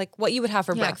 grams, like what you would have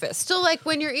for breakfast. So like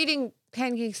when you're eating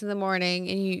pancakes in the morning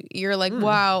and you're like,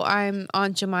 wow, I'm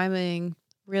on Jemima-ing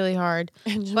really hard,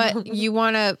 but you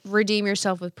want to redeem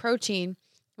yourself with protein.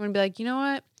 You want to be like, you know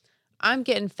what? I'm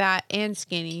getting fat and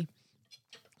skinny.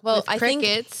 Well, I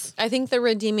think the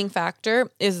redeeming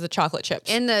factor is the chocolate chips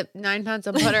and the 9 pounds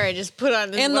of butter I just put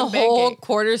on this and one the whole pancake.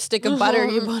 quarter stick of butter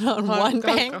you put on one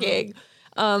pancake.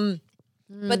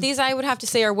 But these I would have to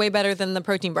say are way better than the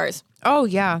protein bars. Oh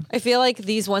yeah, I feel like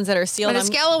these ones that are sealed on a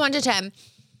scale of 1 to 10,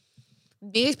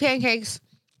 these pancakes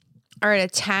are at a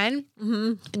 10,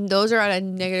 and those are at a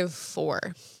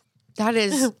 -4. That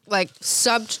is like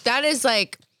that is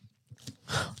like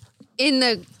in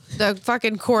the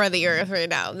fucking core of the earth right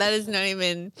now. That is not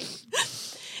even,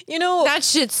 that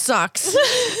shit sucks.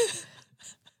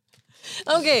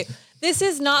 Okay, this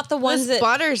is not the ones that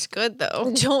butter's good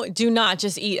though. Do not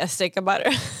just eat a stick of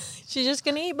butter. She's just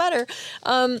gonna eat butter.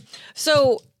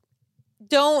 So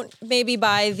don't maybe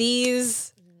buy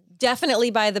these. Definitely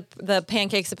buy the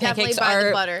pancakes. The pancakes definitely buy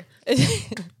the butter.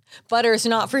 Butter is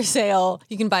not for sale.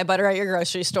 You can buy butter at your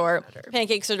grocery store.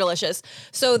 Pancakes are delicious.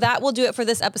 So that will do it for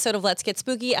this episode of Let's Get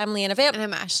Spooky. I'm Leanna Vamp. And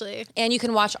I'm Ashley. And you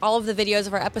can watch all of the videos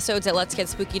of our episodes at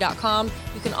letsgetspooky.com.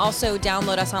 You can also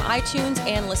download us on iTunes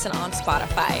and listen on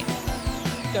Spotify.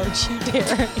 Don't you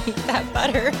dare eat that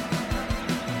butter.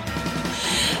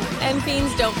 And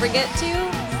fiends, don't forget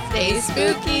to stay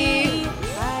spooky.